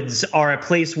woods are a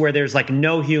place where there's like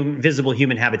no visible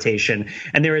human habitation,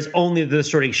 and there is only the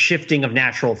sort of shifting of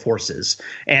natural forces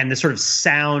and the sort of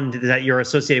sound that you're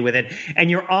associated with it.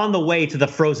 And you're on the way to the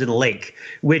frozen lake,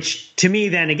 which to me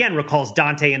then again recalls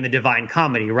Dante in the Divine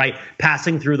Comedy, right?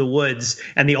 Passing through the woods,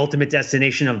 and the ultimate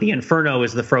destination of the Inferno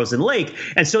is the frozen lake.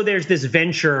 And so there's this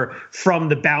venture from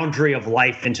the boundary of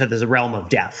life into the realm of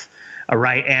death. All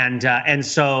right. And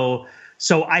so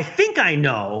I think I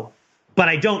know, but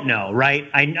I don't know. Right.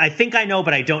 I think I know,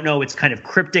 but I don't know. It's kind of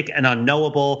cryptic and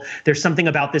unknowable. There's something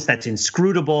about this that's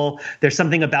inscrutable. There's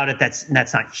something about it that's not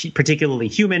particularly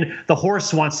human. The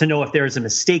horse wants to know if there is a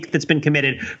mistake that's been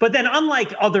committed. But then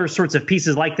unlike other sorts of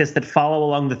pieces like this that follow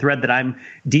along the thread that I'm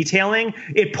detailing,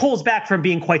 it pulls back from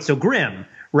being quite so grim.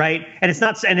 Right. And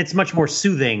it's much more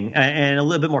soothing and a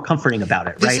little bit more comforting about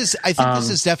it. Right. I think this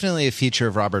is definitely a feature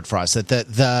of Robert Frost, that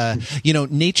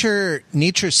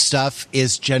nature stuff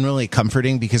is generally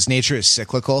comforting because nature is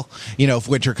cyclical. If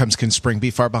winter comes, can spring be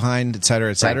far behind, et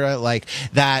cetera, et cetera. Right. Like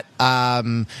that,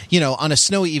 on a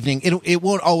snowy evening, it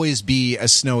won't always be a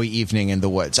snowy evening in the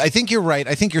woods. I think you're right.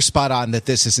 I think you're spot on that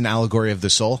this is an allegory of the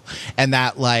soul, and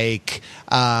that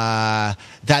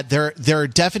that there are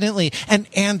definitely,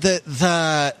 and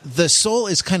the soul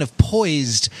is kind of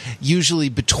poised usually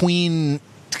between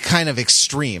kind of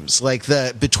extremes, like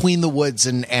between the woods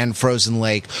and frozen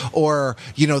lake, or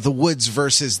the woods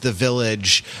versus the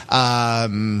village.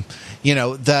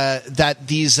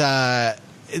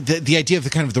 The idea of the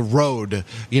kind of the road,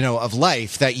 of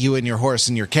life that you and your horse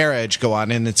and your carriage go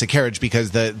on, and it's a carriage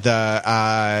because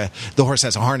the horse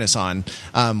has a harness on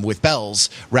with bells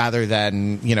rather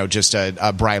than just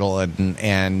a bridle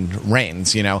and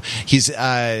reins. He's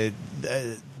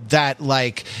that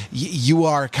like you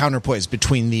are counterpoised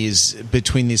between these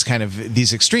kind of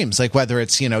these extremes, like whether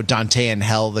it's Dantean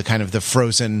hell, the kind of the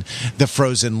frozen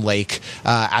lake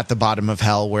at the bottom of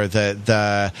hell, where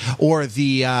the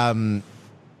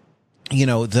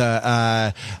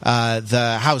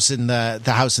house in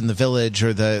the village,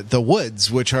 or the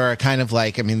woods, which are kind of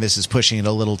like, this is pushing it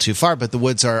a little too far, but the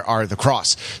woods are the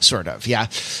cross, sort of, yeah.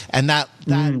 And the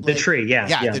tree,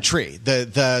 the tree,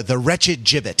 the wretched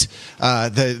gibbet,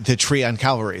 the tree on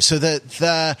Calvary. So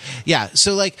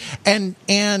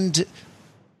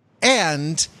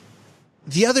and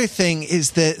the other thing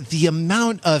is the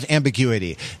amount of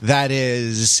ambiguity that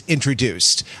is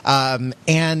introduced,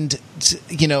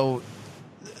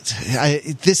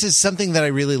 this is something that I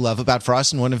really love about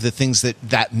Frost, and one of the things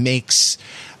that makes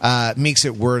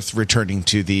it worth returning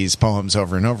to these poems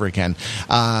over and over again.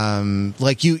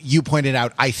 Like you pointed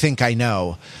out, I think I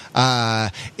know,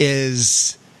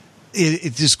 is.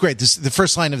 It's just great. The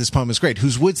first line of this poem is great.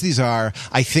 Whose woods these are,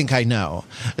 I think I know.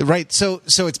 Right? So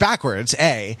it's backwards.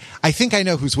 I think I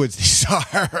know whose woods these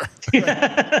are.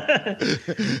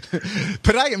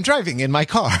 But I am driving in my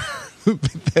car.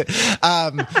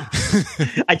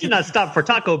 I did not stop for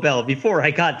Taco Bell before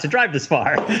I got to drive this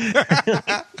far.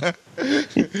 The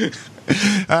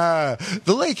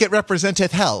lake, it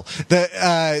representeth hell.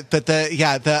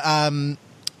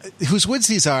 Whose woods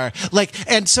these are, like,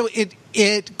 and so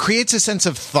it creates a sense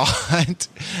of thought.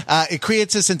 It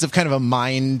creates a sense of kind of a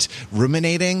mind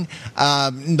ruminating,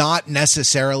 not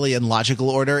necessarily in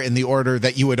logical order, in the order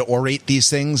that you would orate these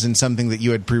things in something that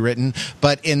you had pre-written,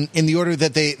 but in the order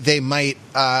that they might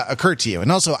occur to you.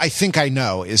 And also, I think I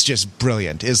know is just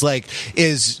brilliant. Is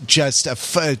just a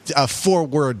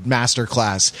 4-word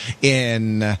masterclass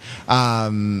in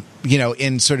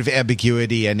in sort of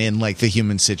ambiguity and in like the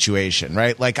human situation,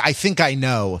 right? Like, I think I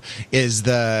know is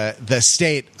the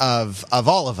state of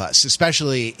all of us,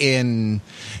 especially in,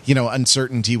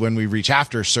 uncertainty when we reach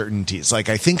after certainties. Like,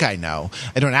 I think I know.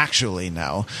 I don't actually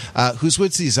know whose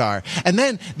woods these are. And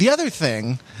then the other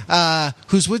thing,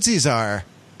 whose woods these are,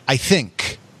 I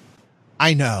think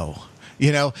I know.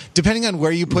 Depending on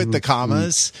where you put the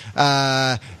commas,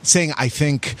 saying "I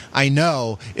think I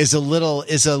know" is a little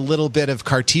bit of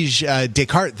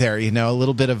Descartes there. A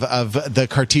little bit of the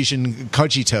Cartesian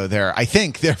cogito there. I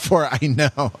think, therefore I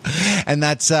know, and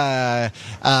that's all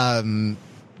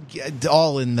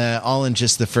in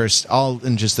just the first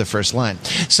line.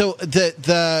 So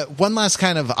the one last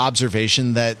kind of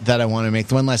observation that I want to make,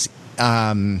 the one last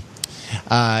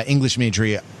English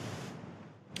majory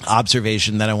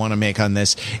observation that I want to make on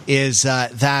this is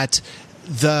that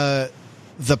the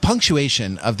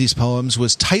punctuation of these poems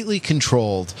was tightly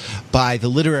controlled by the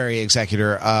literary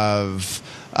executor of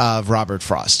Robert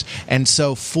Frost. And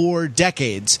so for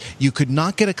decades, you could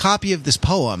not get a copy of this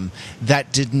poem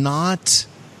that did not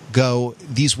go,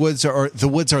 the woods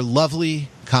are lovely,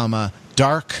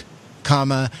 dark,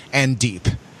 and deep.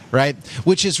 Right,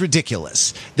 which is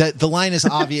ridiculous. The line is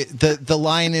obvious. The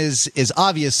line is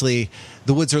obviously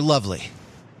the woods are lovely,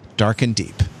 dark and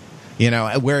deep.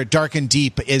 Where dark and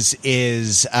deep is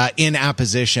in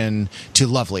apposition to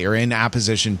lovely, or in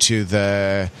apposition to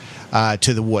the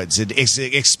woods. It's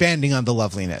expanding on the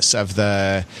loveliness of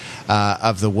the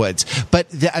woods. But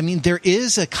there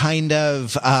is a kind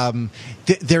of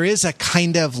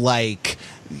like,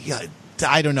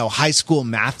 I don't know, high school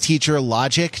math teacher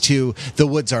logic to the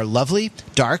woods are lovely,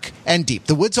 dark, and deep.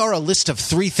 The woods are a list of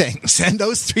 3 things, and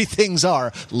those 3 things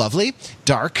are lovely,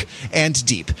 dark, and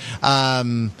deep.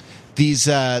 The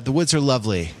woods are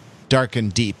lovely, dark,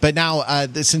 and deep. But now,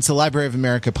 since the Library of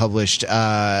America published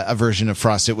a version of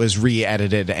Frost, it was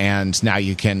re-edited, and now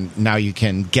you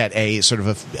can get a sort of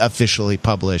officially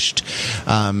published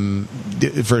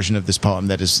version of this poem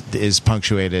that is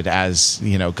punctuated as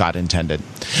God intended.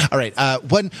 All right,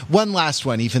 one last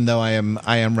one, even though I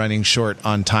am running short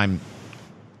on time.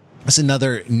 It's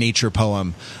another nature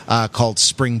poem called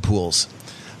Spring Pools.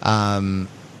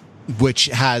 Which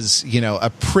has,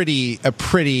 a pretty.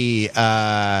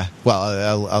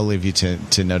 I'll leave you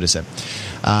to notice it.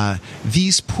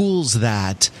 These pools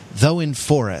that, though in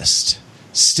forest,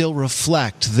 still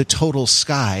reflect the total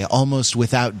sky almost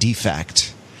without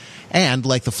defect, and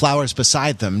like the flowers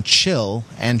beside them, chill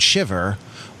and shiver,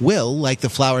 will, like the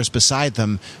flowers beside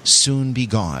them, soon be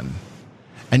gone,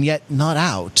 and yet not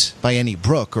out by any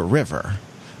brook or river,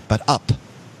 but up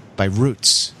by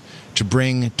roots, to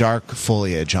bring dark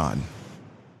foliage on.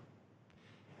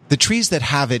 The trees that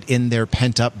have it in their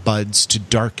pent-up buds to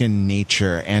darken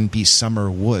nature and be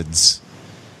summer woods,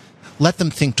 let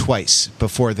them think twice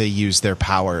before they use their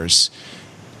powers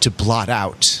to blot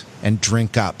out and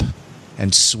drink up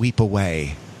and sweep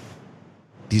away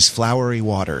these flowery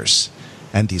waters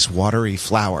and these watery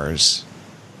flowers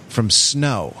from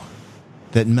snow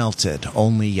that melted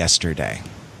only yesterday.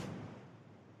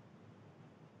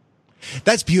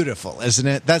 That's beautiful, isn't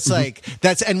it? That's like,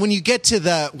 and when you get to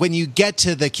the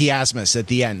chiasmus at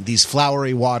the end, these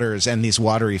flowery waters and these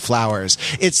watery flowers,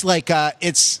 it's like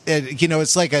it's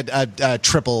like a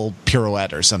triple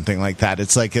pirouette or something like that.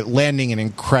 It's like landing an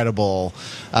incredible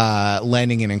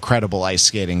ice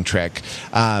skating trick,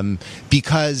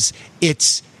 because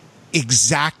it's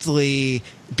exactly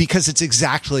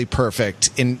perfect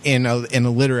in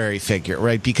a literary figure,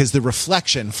 right? Because the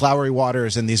reflection, flowery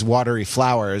waters and these watery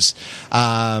flowers,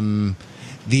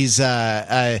 is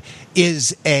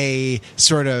a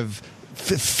sort of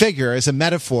figure, as a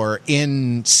metaphor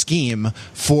in scheme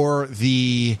for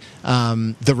the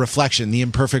reflection, the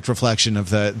imperfect reflection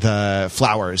of the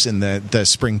flowers in the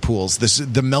spring pools,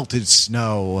 the melted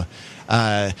snow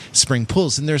spring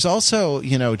pools. And there's also,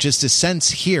 just a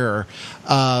sense here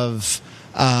of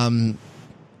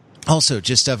also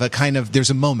just of a kind of, there's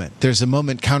a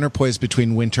moment counterpoised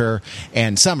between winter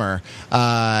and summer,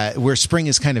 where spring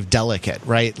is kind of delicate,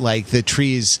 right? Like the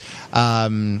trees,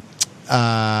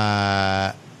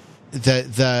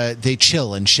 they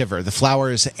chill and shiver. The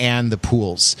flowers and the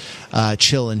pools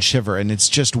chill and shiver, and it's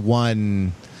just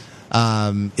one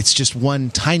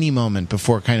tiny moment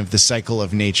before kind of the cycle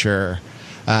of nature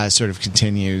sort of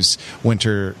continues.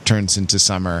 Winter turns into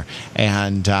summer,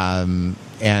 and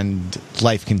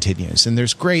life continues. And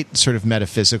there's great sort of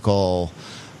metaphysical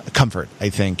comfort, I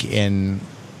think, in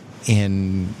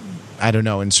I don't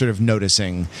know, in sort of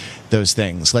noticing those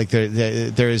things. Like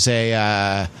there's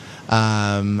a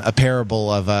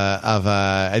parable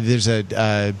there's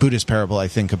a Buddhist parable, I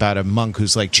think, about a monk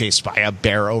who's like chased by a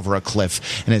bear over a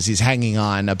cliff, and as he's hanging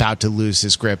on, about to lose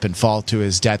his grip and fall to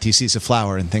his death, he sees a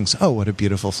flower and thinks, "Oh, what a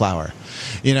beautiful flower,"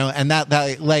 and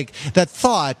that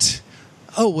thought,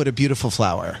 "Oh, what a beautiful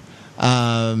flower."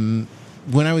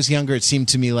 When I was younger, it seemed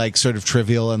to me like sort of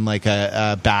trivial and like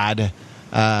a bad.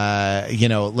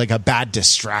 Like a bad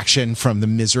distraction from the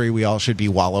misery we all should be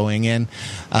wallowing in.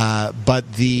 But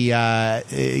I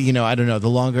don't know, the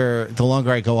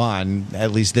longer I go on,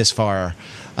 at least this far,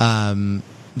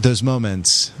 those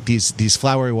moments, these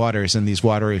flowery waters and these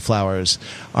watery flowers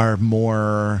are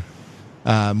more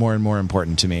and more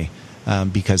important to me,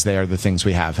 because they are the things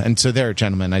we have. And so there,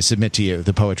 gentlemen, I submit to you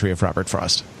the poetry of Robert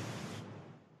Frost.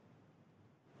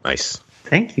 Nice.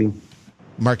 Thank you.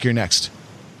 Mark, you're next.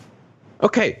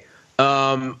 Okay.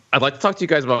 I'd like to talk to you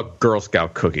guys about Girl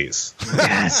Scout cookies.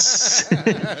 Yes.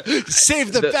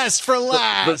 Save the best for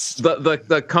last.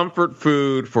 The comfort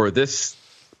food for this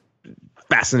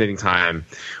fascinating time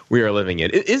we are living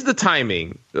in. Is the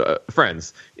timing,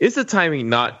 friends,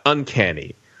 not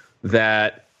uncanny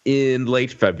that in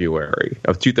late February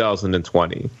of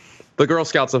 2020, the Girl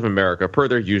Scouts of America, per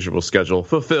their usual schedule,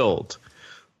 fulfilled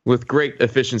with great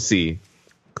efficiency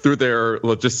through their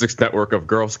logistics network of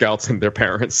Girl Scouts and their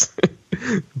parents,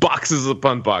 boxes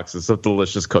upon boxes of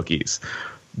delicious cookies,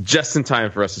 just in time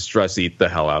for us to stress eat the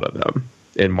hell out of them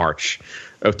in March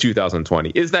of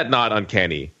 2020. Is that not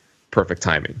uncanny, perfect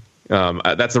timing?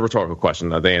 That's a rhetorical question.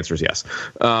 The answer is yes.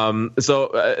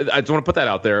 So I just want to put that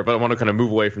out there, but I want to kind of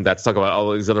move away from that to talk about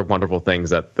all these other wonderful things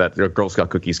that Girl Scout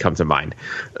cookies come to mind.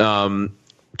 Can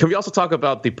we also talk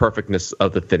about the perfectness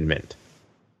of the Thin Mint?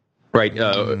 Right.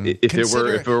 If it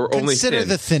were only consider thin,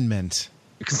 the Thin Mint.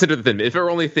 Consider the Thin Mint. If it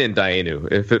were only thin, Dayenu.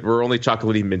 If it were only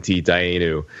chocolatey minty,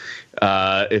 Dayenu.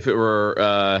 If it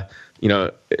were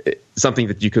something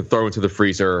that you could throw into the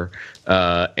freezer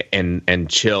and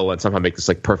chill and somehow make this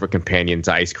like perfect companion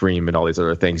to ice cream and all these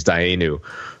other things, Dayenu.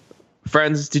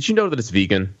 Friends, did you know that it's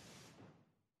vegan?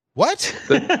 What?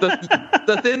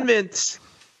 The Thin Mint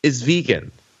is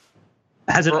vegan.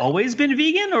 Has it always been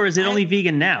vegan, or is it only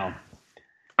vegan now?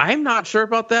 I'm not sure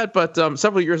about that, but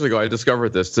several years ago I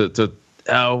discovered this. What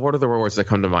are the words that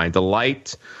come to mind?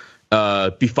 Delight,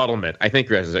 befuddlement, I think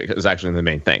is actually the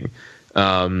main thing,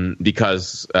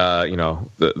 because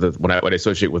what I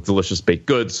associate with delicious baked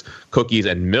goods, cookies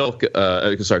and milk,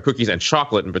 cookies and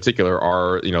chocolate in particular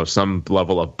are some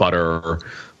level of butter,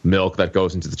 milk that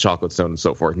goes into the chocolate stone and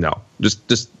so forth. No,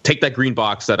 just take that green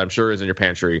box that I'm sure is in your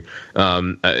pantry,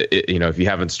 if you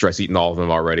haven't stress eaten all of them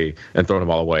already and thrown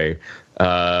them all away.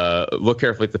 Look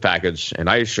carefully at the package, and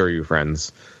I assure you,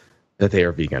 friends, that they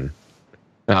are vegan.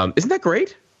 Isn't that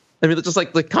great? I mean, just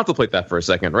like contemplate that for a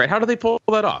second, right? How do they pull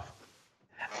that off?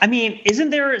 I mean,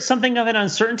 isn't there something of an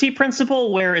uncertainty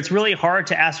principle where it's really hard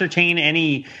to ascertain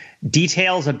any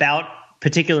details about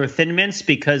particular Thin Mints,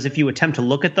 because if you attempt to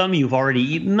look at them, you've already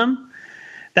eaten them?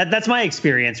 That's my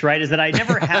experience, right? Is that I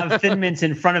never have Thin Mints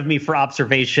in front of me for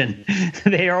observation.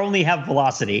 They only have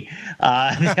velocity. They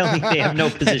have no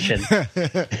position.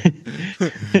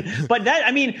 But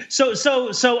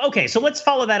okay. So let's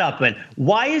follow that up. Then,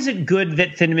 why is it good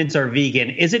that Thin Mints are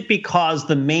vegan? Is it because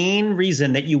the main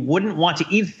reason that you wouldn't want to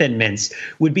eat Thin Mints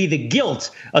would be the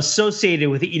guilt associated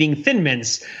with eating Thin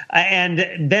Mints,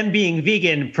 and them being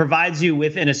vegan provides you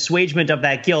with an assuagement of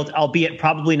that guilt, albeit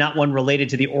probably not one related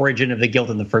to the origin of the guilt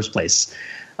in the first place?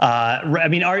 I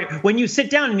mean, when you sit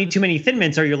down and eat too many Thin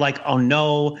Mints, are you like, oh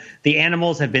no, the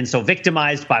animals have been so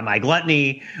victimized by my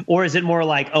gluttony? Or is it more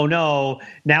like, oh no,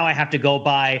 now I have to go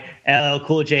buy LL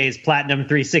Cool J's Platinum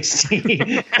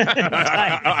 360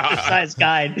 exercise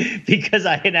guide because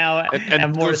I now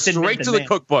have more Thin Mint straight to the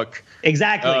cookbook.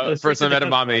 Exactly. For some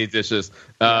edamame dishes.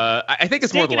 I think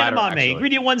it's more the latter. Edamame.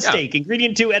 Ingredient 1, steak.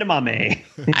 Ingredient 2, edamame.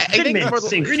 Thin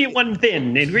mints. Ingredient 1,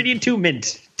 thin. Ingredient 2,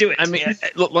 mint. Do it. I mean,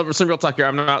 some real talk here.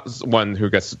 I'm not one who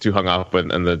gets too hung up in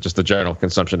just the general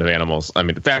consumption of animals. I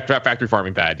mean, factory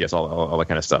farming bad, yes, all that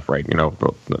kind of stuff, right? You know,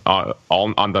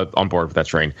 all on board with that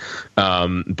train.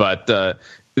 But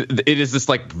it is this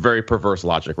like very perverse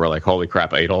logic where like, holy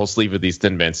crap, I ate a whole sleeve of these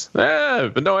Thin Mints,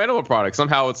 but no animal products.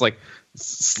 Somehow it's like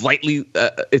slightly,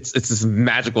 it's this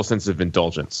magical sense of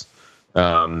indulgence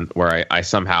where I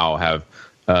somehow have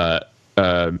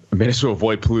managed to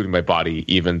avoid polluting my body,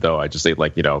 even though I just ate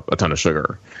like, you know, a ton of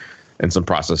sugar and some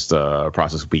processed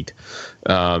wheat.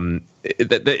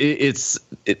 It's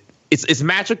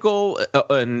magical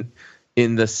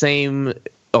in the same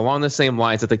along the same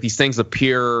lines that like these things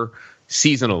appear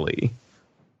seasonally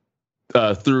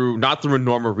not through a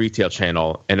normal retail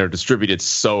channel and are distributed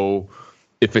so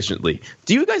efficiently.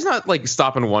 Do you guys not like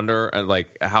stop and wonder and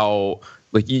like how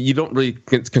like you don't really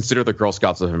consider the Girl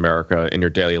Scouts of America in your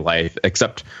daily life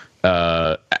except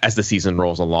as the season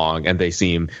rolls along and they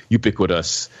seem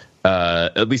ubiquitous,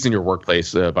 at least in your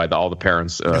workplace, by all the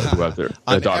parents who have their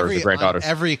daughters and granddaughters. On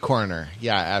every corner.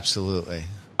 Yeah, absolutely.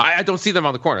 I don't see them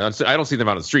on the corner. I don't see them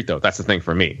out on the street, though. That's the thing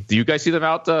for me. Do you guys see them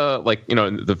out, like, you know,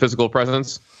 the physical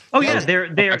presence? Oh, yeah.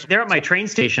 They're at my train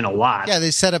station a lot. Yeah,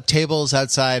 they set up tables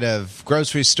outside of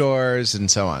grocery stores and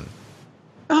so on.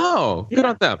 Oh, good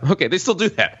on them. Okay, they still do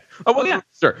that. Oh, well, yeah.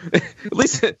 Sure. At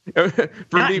least for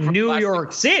Not me, New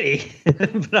York City. For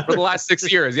the last 6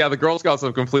 years, yeah, the Girl Scouts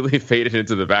have completely faded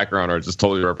into the background or just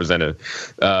totally represented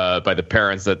by the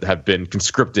parents that have been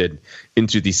conscripted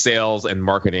into the sales and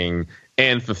marketing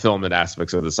and fulfillment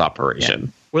aspects of this operation. Yeah.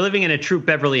 We're living in a true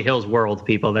Beverly Hills world,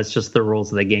 people. That's just the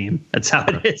rules of the game. That's how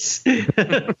it is.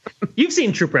 You've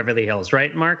seen Troop Beverly Hills,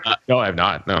 right, Mark? No, I have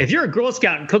not. No. If you're a Girl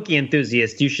Scout and cookie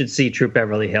enthusiast, you should see Troop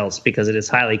Beverly Hills because it is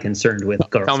highly concerned with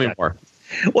Girl Scouts. Tell me more.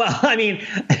 Well, I mean,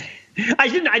 I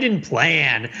didn't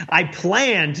plan. I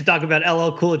planned to talk about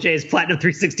LL Cool J's Platinum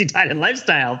 360 Diet and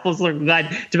Lifestyle, full circle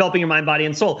guide, developing your mind, body,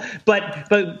 and soul. But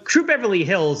Troop Beverly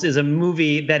Hills is a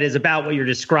movie that is about what you're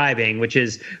describing, which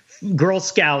is Girl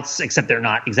Scouts, except they're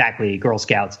not exactly Girl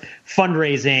Scouts,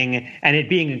 fundraising and it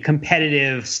being a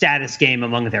competitive status game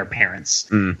among their parents,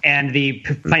 and the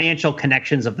financial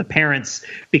connections of the parents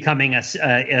becoming a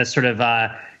sort of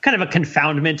kind of a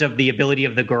confoundment of the ability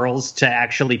of the girls to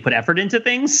actually put effort into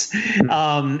things.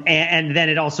 And then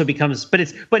it also becomes, but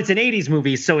it's an 80s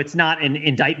movie, so it's not an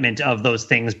indictment of those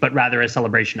things, but rather a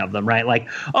celebration of them, right? Like,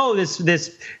 oh,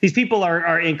 these people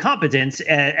are incompetent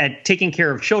at taking care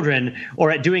of children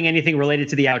or at doing anything related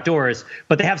to the outdoors,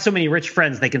 but they have so many rich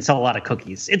friends they can sell a lot of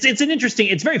cookies.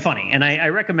 It's very funny, and I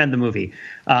recommend the movie.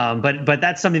 But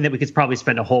that's something that we could probably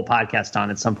spend a whole podcast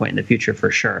on at some point in the future for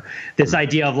sure. This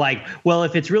idea of like, well,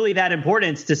 if it's really that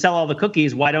important to sell all the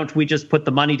cookies, why don't we just put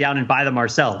the money down and buy them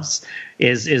ourselves?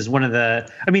 Is one of the.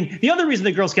 I mean, the other reason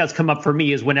the Girl Scouts come up for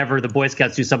me is whenever the Boy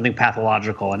Scouts do something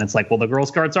pathological, and it's like, well, the Girl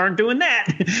Scouts aren't doing that,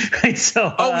 right?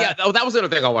 So, that was the other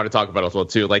thing I wanted to talk about as well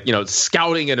too. Like, you know,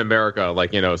 scouting in America,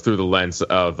 like, you know, through the lens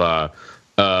of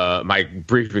my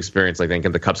brief experience, I think,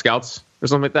 in the Cub Scouts or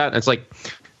something like that. And it's like,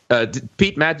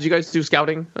 Pete, Matt, did you guys do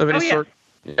scouting of any sort?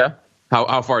 Yeah.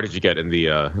 How far did you get in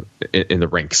the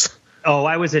ranks? Oh,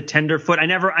 I was at Tenderfoot. I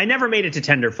never made it to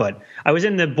Tenderfoot. I was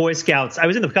in the Boy Scouts. I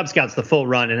was in the Cub Scouts the full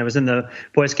run, and I was in the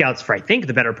Boy Scouts for, I think,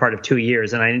 the better part of 2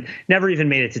 years, and I never even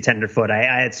made it to Tenderfoot. I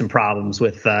had some problems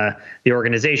with the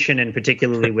organization, and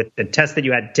particularly with the test that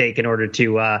you had to take in order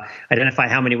to identify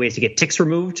how many ways to get ticks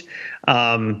removed.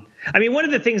 I mean, one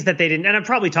of the things that they didn't, and I've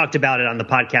probably talked about it on the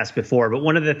podcast before, but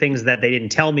one of the things that they didn't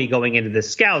tell me going into the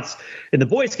Scouts, and the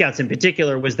Boy Scouts in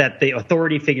particular, was that the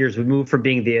authority figures would move from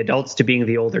being the adults to being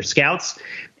the older Scouts.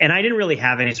 And I didn't really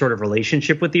have any sort of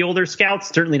relationship with the older Scouts,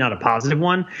 certainly not a positive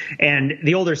one. And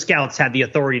the older Scouts had the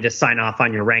authority to sign off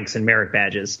on your ranks and merit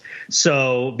badges.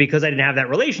 So because I didn't have that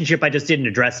relationship, I just didn't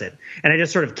address it. And I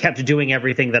just sort of kept doing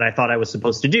everything that I thought I was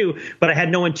supposed to do, but I had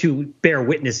no one to bear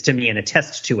witness to me and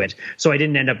attest to it. So I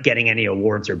didn't end up getting any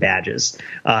awards or badges.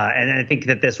 And I think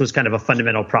that this was kind of a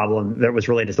fundamental problem that was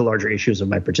related to larger issues of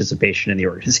my participation in the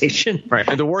organization. Right.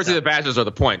 And the awards and the badges are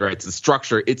the point, right? It's the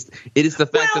structure. It is the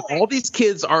fact that all these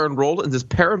kids are enrolled in this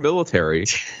paramilitary.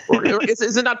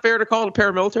 Is it not fair to call it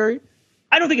paramilitary?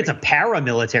 I don't think it's a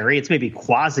paramilitary. It's maybe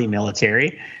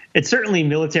quasi-military. It's certainly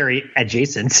military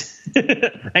adjacent,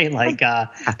 right? Like,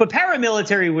 but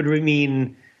paramilitary would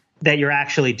mean that you're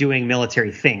actually doing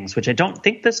military things, which I don't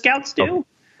think the Scouts do. Oh,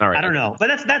 all right. I don't know,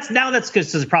 but that's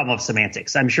just a problem of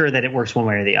semantics. I'm sure that it works one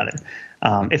way or the other.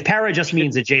 If para just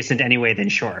means adjacent anyway, then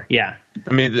sure, yeah.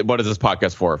 I mean, what is this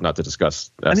podcast for if not to discuss?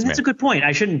 I mean, that's a good point.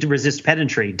 I shouldn't resist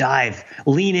pedantry. Dive,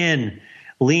 lean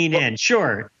in.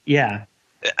 Sure, yeah.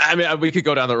 I mean, we could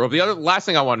go down the road. The other last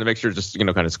thing I wanted to make sure, just kind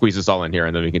of squeeze this all in here,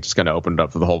 and then we can just kind of open it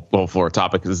up for the whole floor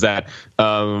topic, is that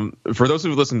for those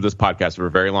who've listened to this podcast for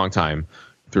a very long time,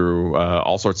 through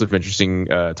all sorts of interesting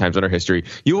times in our history,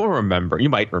 you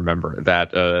might remember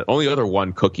that only other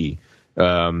one cookie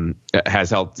has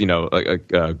held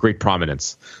a great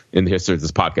prominence in the history of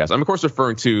this podcast. I'm of course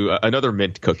referring to another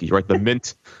mint cookie, right? The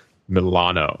Mint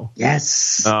Milano.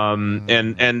 Yes.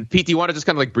 And Pete, do you want to just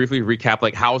kind of briefly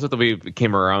recap, how is it that we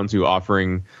came around to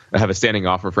have a standing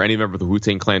offer for any member of the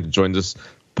Wu-Tang Clan to join this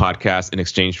podcast in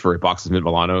exchange for a box of Mint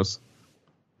Milanos?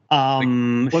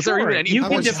 Was there even any? How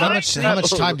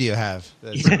much time do you have?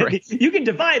 You can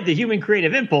divide the human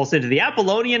creative impulse into the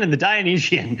Apollonian and the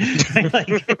Dionysian.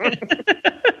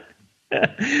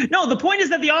 No, the point is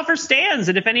that the offer stands,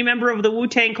 and if any member of the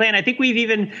Wu-Tang Clan, I think we've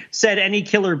even said any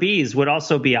killer bees would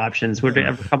also be options. Would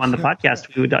ever come on the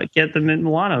podcast, we would get them in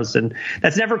Milanos, and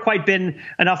that's never quite been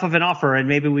enough of an offer. And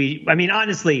maybe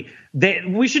honestly,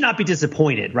 we should not be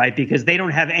disappointed, right? Because they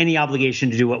don't have any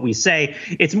obligation to do what we say.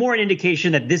 It's more an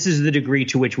indication that this is the degree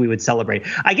to which we would celebrate.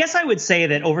 I guess I would say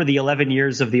that over the 11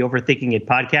 years of the Overthinking It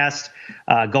podcast,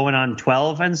 going on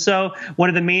 12, and so one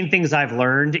of the main things I've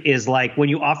learned is when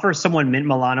you offer someone Mint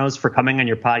Milanos for coming on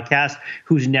your podcast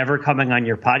who's never coming on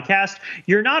your podcast,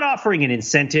 you're not offering an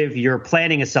incentive, you're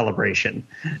planning a celebration,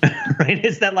 right?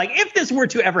 It's that if this were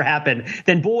to ever happen,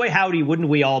 then boy howdy wouldn't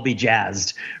we all be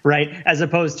jazzed, right? As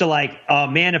opposed to oh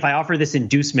man, if I offer this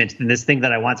inducement, then this thing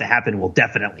that I want to happen will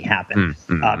definitely happen.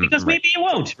 Because maybe it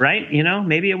won't, right?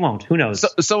 Maybe it won't. Who knows?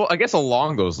 So I guess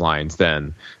along those lines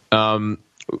then,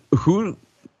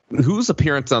 whose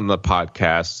appearance on the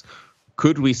podcast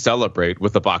could we celebrate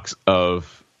with a box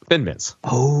of Thin Mints?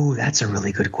 Oh, that's a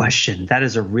really good question. That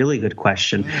is a really good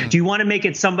question. Do you want to make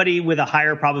it somebody with a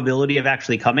higher probability of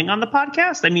actually coming on the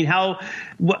podcast?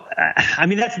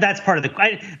 That's part of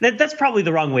that's probably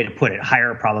the wrong way to put it.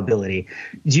 Higher probability.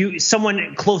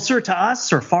 Someone closer to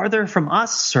us or farther from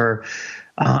us, or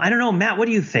I don't know, Matt. What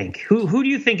do you think? Who do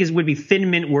you think would be Thin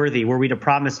Mint worthy? Were we to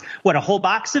promise a whole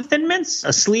box of Thin Mints,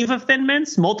 a sleeve of Thin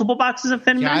Mints, multiple boxes of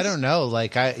Thin Mints? I don't know.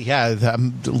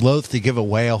 I'm loath to give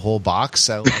away a whole box.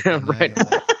 Right.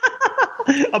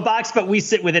 A box, but we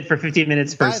sit with it for 15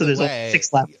 minutes first, so there's only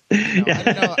 6 left.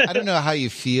 I don't know how you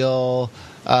feel,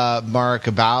 Mark,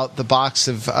 about the box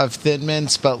of Thin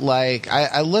Mints, but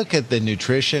I look at the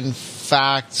nutrition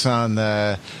facts on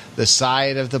the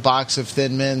side of the box of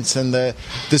Thin Mints, and the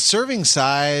serving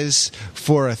size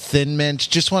for a Thin Mint,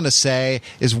 just want to say,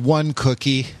 is 1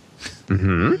 cookie.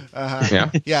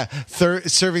 Mm-hmm. Yeah.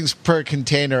 Servings per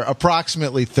container,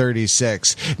 approximately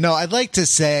 36. No, I'd like to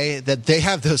say that they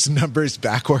have those numbers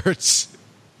backwards.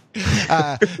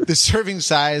 The serving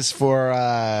size for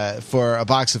a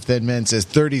box of Thin Mints is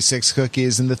 36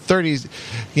 cookies, and the 30,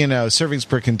 servings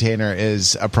per container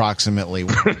is approximately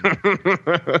 1.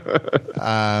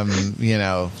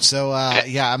 So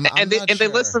I'm not sure.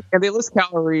 They list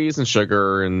calories and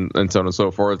sugar and so on and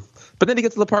so forth. But then you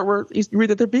get to the part where you read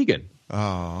that they're vegan.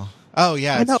 Oh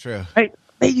yeah, it's true. Right?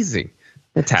 Amazing.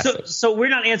 Fantastic. So we're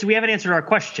not answering. We haven't answered our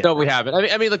question. No, we haven't.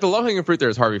 I mean, the low hanging fruit there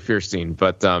is Harvey Fierstein,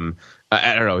 but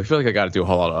I don't know. I feel like I got to do a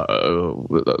whole lot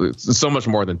of so much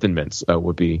more than Thin Mints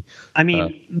would be. I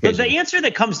mean, the answer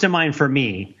that comes to mind for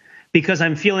me, because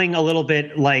I'm feeling a little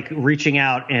bit like reaching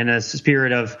out in a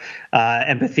spirit of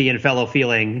empathy and fellow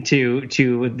feeling to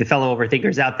the fellow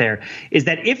overthinkers out there, is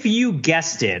that if you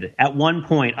guested at one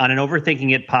point on an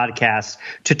Overthinking It podcast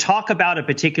to talk about a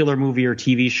particular movie or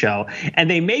TV show, and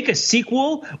they make a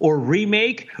sequel or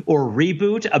remake or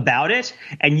reboot about it,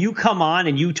 and you come on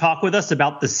and you talk with us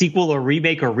about the sequel or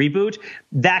remake or reboot,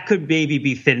 that could maybe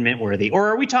be Thin Mint worthy. Or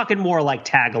are we talking more like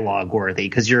tag along worthy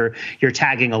because you're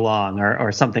tagging along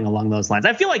or something along those lines?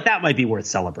 I feel like that might be worth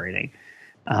celebrating.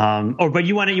 But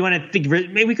you want to think,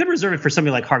 maybe we could reserve it for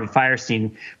somebody like Harvey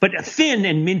Fierstein, but thin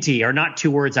and minty are not 2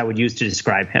 words I would use to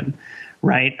describe him,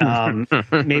 right?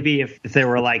 Maybe if there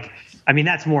were I mean,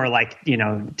 that's more like,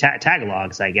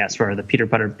 Tagalogs, I guess, or the peanut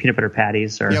butter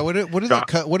patties. Or what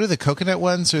are the coconut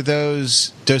ones? Are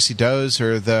those do-si-dos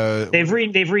or the? They've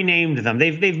renamed them.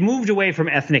 They've moved away from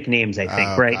ethnic names, I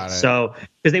think, right? So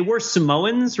because they were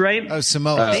Samoans, right? Oh,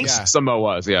 Samoas, yeah.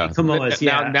 Samoas, yeah. Samoas,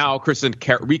 yeah. Now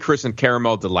rechristened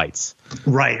Caramel Delights.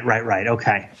 Right.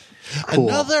 Okay. Cool.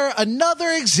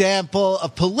 Another example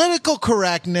of political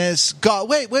correctness.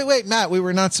 Wait, Matt. We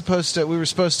were supposed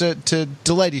to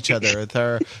delight each other with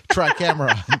our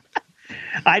tricameron.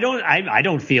 I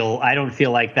don't feel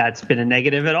like that's been a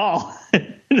negative at all.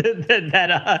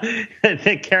 that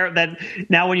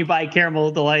now when you buy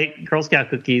Caramel Delight Girl Scout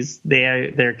cookies,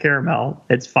 they're caramel.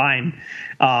 It's fine.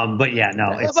 But yeah,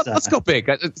 no. Let's go big.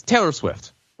 It's Taylor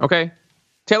Swift. Okay,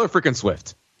 Taylor freaking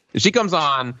Swift. If she comes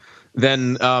on.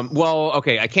 Then,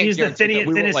 okay, I can't. She's the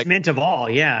thinnest mint of all.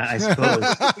 Yeah, I suppose.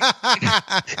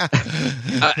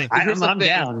 I'm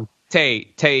down. Tay,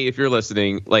 if you're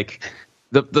listening, like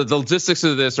the logistics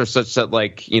of this are such that,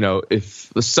 like,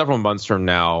 if several months from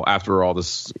now, after all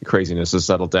this craziness has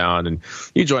settled down, and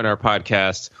you join our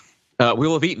podcast, we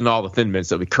will have eaten all the Thin Mints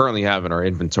that we currently have in our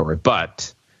inventory,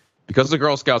 but. Because the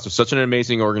Girl Scouts are such an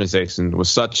amazing organization with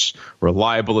such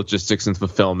reliable logistics and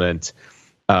fulfillment,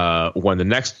 when the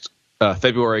next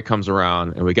February comes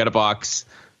around and we get a box,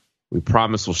 we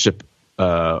promise we'll ship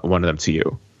one of them to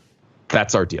you.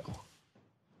 That's our deal.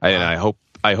 And I hope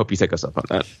you take us up on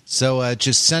that. So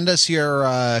just send us your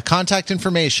contact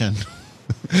information,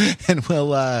 and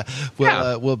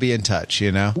we'll be in touch.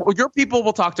 Well, your people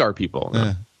will talk to our people.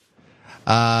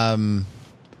 Well,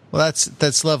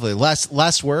 that's lovely.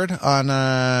 Last word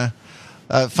on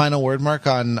final word, Mark,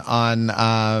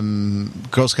 on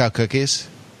Girl Scout cookies.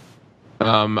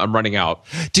 I'm running out.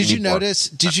 Did you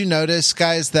notice,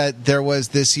 guys, that there was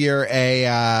this year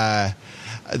a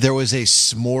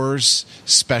s'mores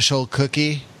special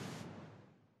cookie?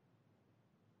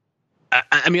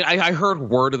 I mean, I heard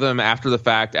word of them after the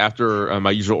fact, after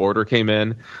my usual order came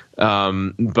in.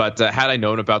 But had I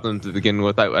known about them to begin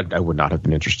with, I would not have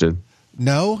been interested.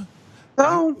 No,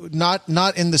 not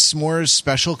in the s'mores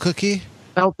special cookie.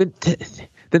 No, did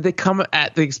they come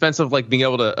at the expense of like being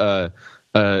able to?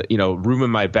 Room in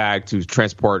my bag to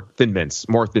transport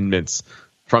more Thin Mints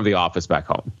from the office back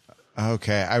home.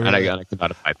 Okay, I could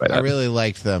not abide by that. I really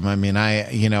liked them. I mean, I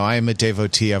am a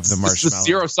devotee of the marshmallow. It's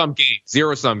a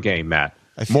zero-sum game, Matt.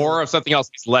 More of something else,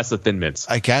 less of Thin Mints.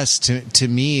 I guess to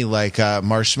me, like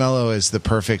marshmallow is the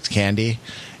perfect candy,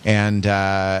 and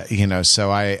so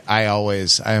I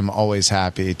am always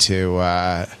happy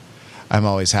to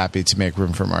make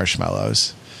room for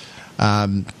marshmallows.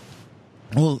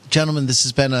 Well, gentlemen, this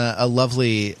has been a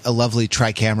lovely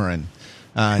tricameron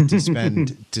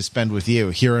to spend with you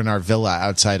here in our villa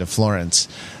outside of Florence,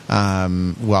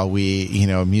 while we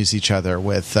amuse each other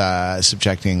with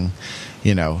subjecting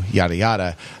yada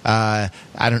yada. I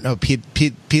don't know,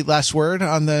 Pete. Last word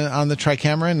on the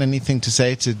tricameron. Anything to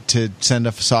say to send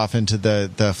us off into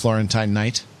the Florentine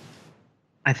night?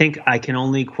 I think I can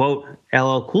only quote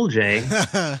LL Cool J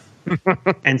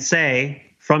and say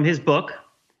from his book.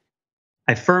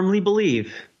 I firmly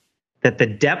believe that the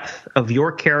depth of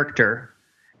your character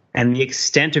and the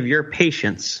extent of your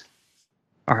patience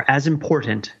are as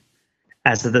important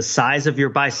as the size of your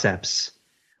biceps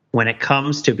when it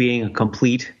comes to being a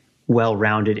complete,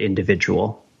 well-rounded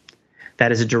individual.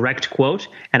 That is a direct quote,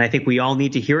 and I think we all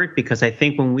need to hear it because I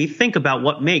think when we think about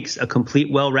what makes a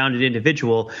complete, well-rounded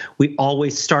individual, we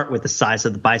always start with the size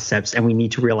of the biceps, and we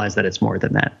need to realize that it's more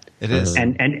than that. It is.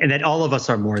 And that all of us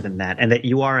are more than that, and that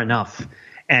you are enough.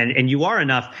 And you are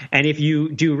enough. And if you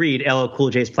do read LL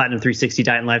Cool J's Platinum 360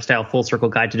 Diet and Lifestyle Full Circle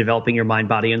Guide to Developing Your Mind,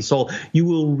 Body, and Soul, you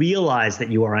will realize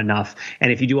that you are enough.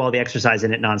 And if you do all the exercise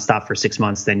in it nonstop for 6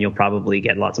 months, then you'll probably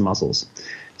get lots of muscles.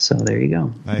 So there you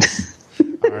go. Nice.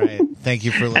 All right. Thank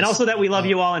you for listening. And also that we love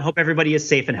you all and hope everybody is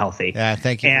safe and healthy. Yeah,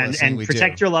 thank you for listening. And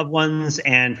protect your loved ones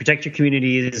and protect your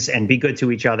communities and be good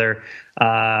to each other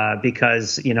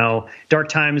because, dark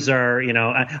times are,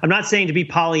 I'm not saying to be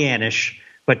Pollyannish,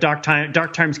 but dark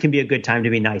times can be a good time to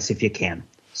be nice if you can.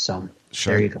 So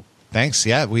There you go. Thanks.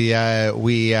 Yeah, we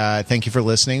thank you for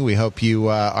listening. We hope you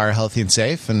are healthy and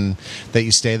safe, and that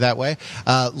you stay that way.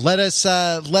 Let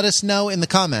us know in the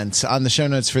comments on the show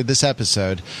notes for this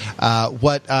episode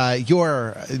what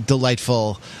your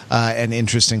delightful and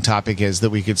interesting topic is that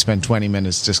we could spend 20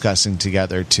 minutes discussing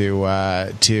together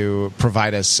to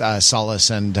provide us solace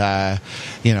and an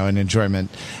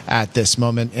enjoyment at this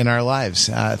moment in our lives.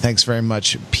 Thanks very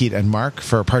much, Pete and Mark,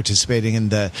 for participating in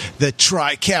the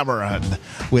tricameron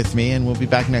with me. me, and we'll be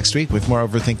back next week with more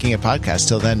Overthinking It podcast.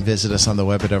 Till then, visit us on the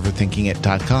web at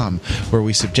overthinkingit.com, where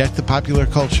we subject the popular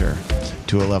culture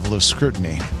to a level of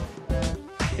scrutiny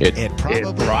it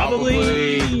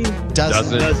probably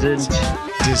doesn't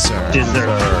deserve.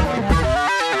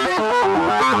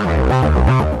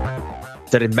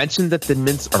 Did I mention that Thin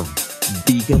Mints are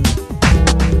vegan?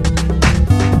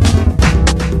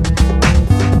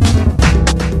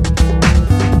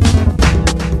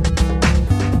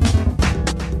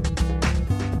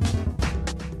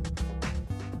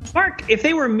 Mark, if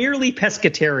they were merely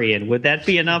pescatarian, would that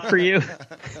be enough for you?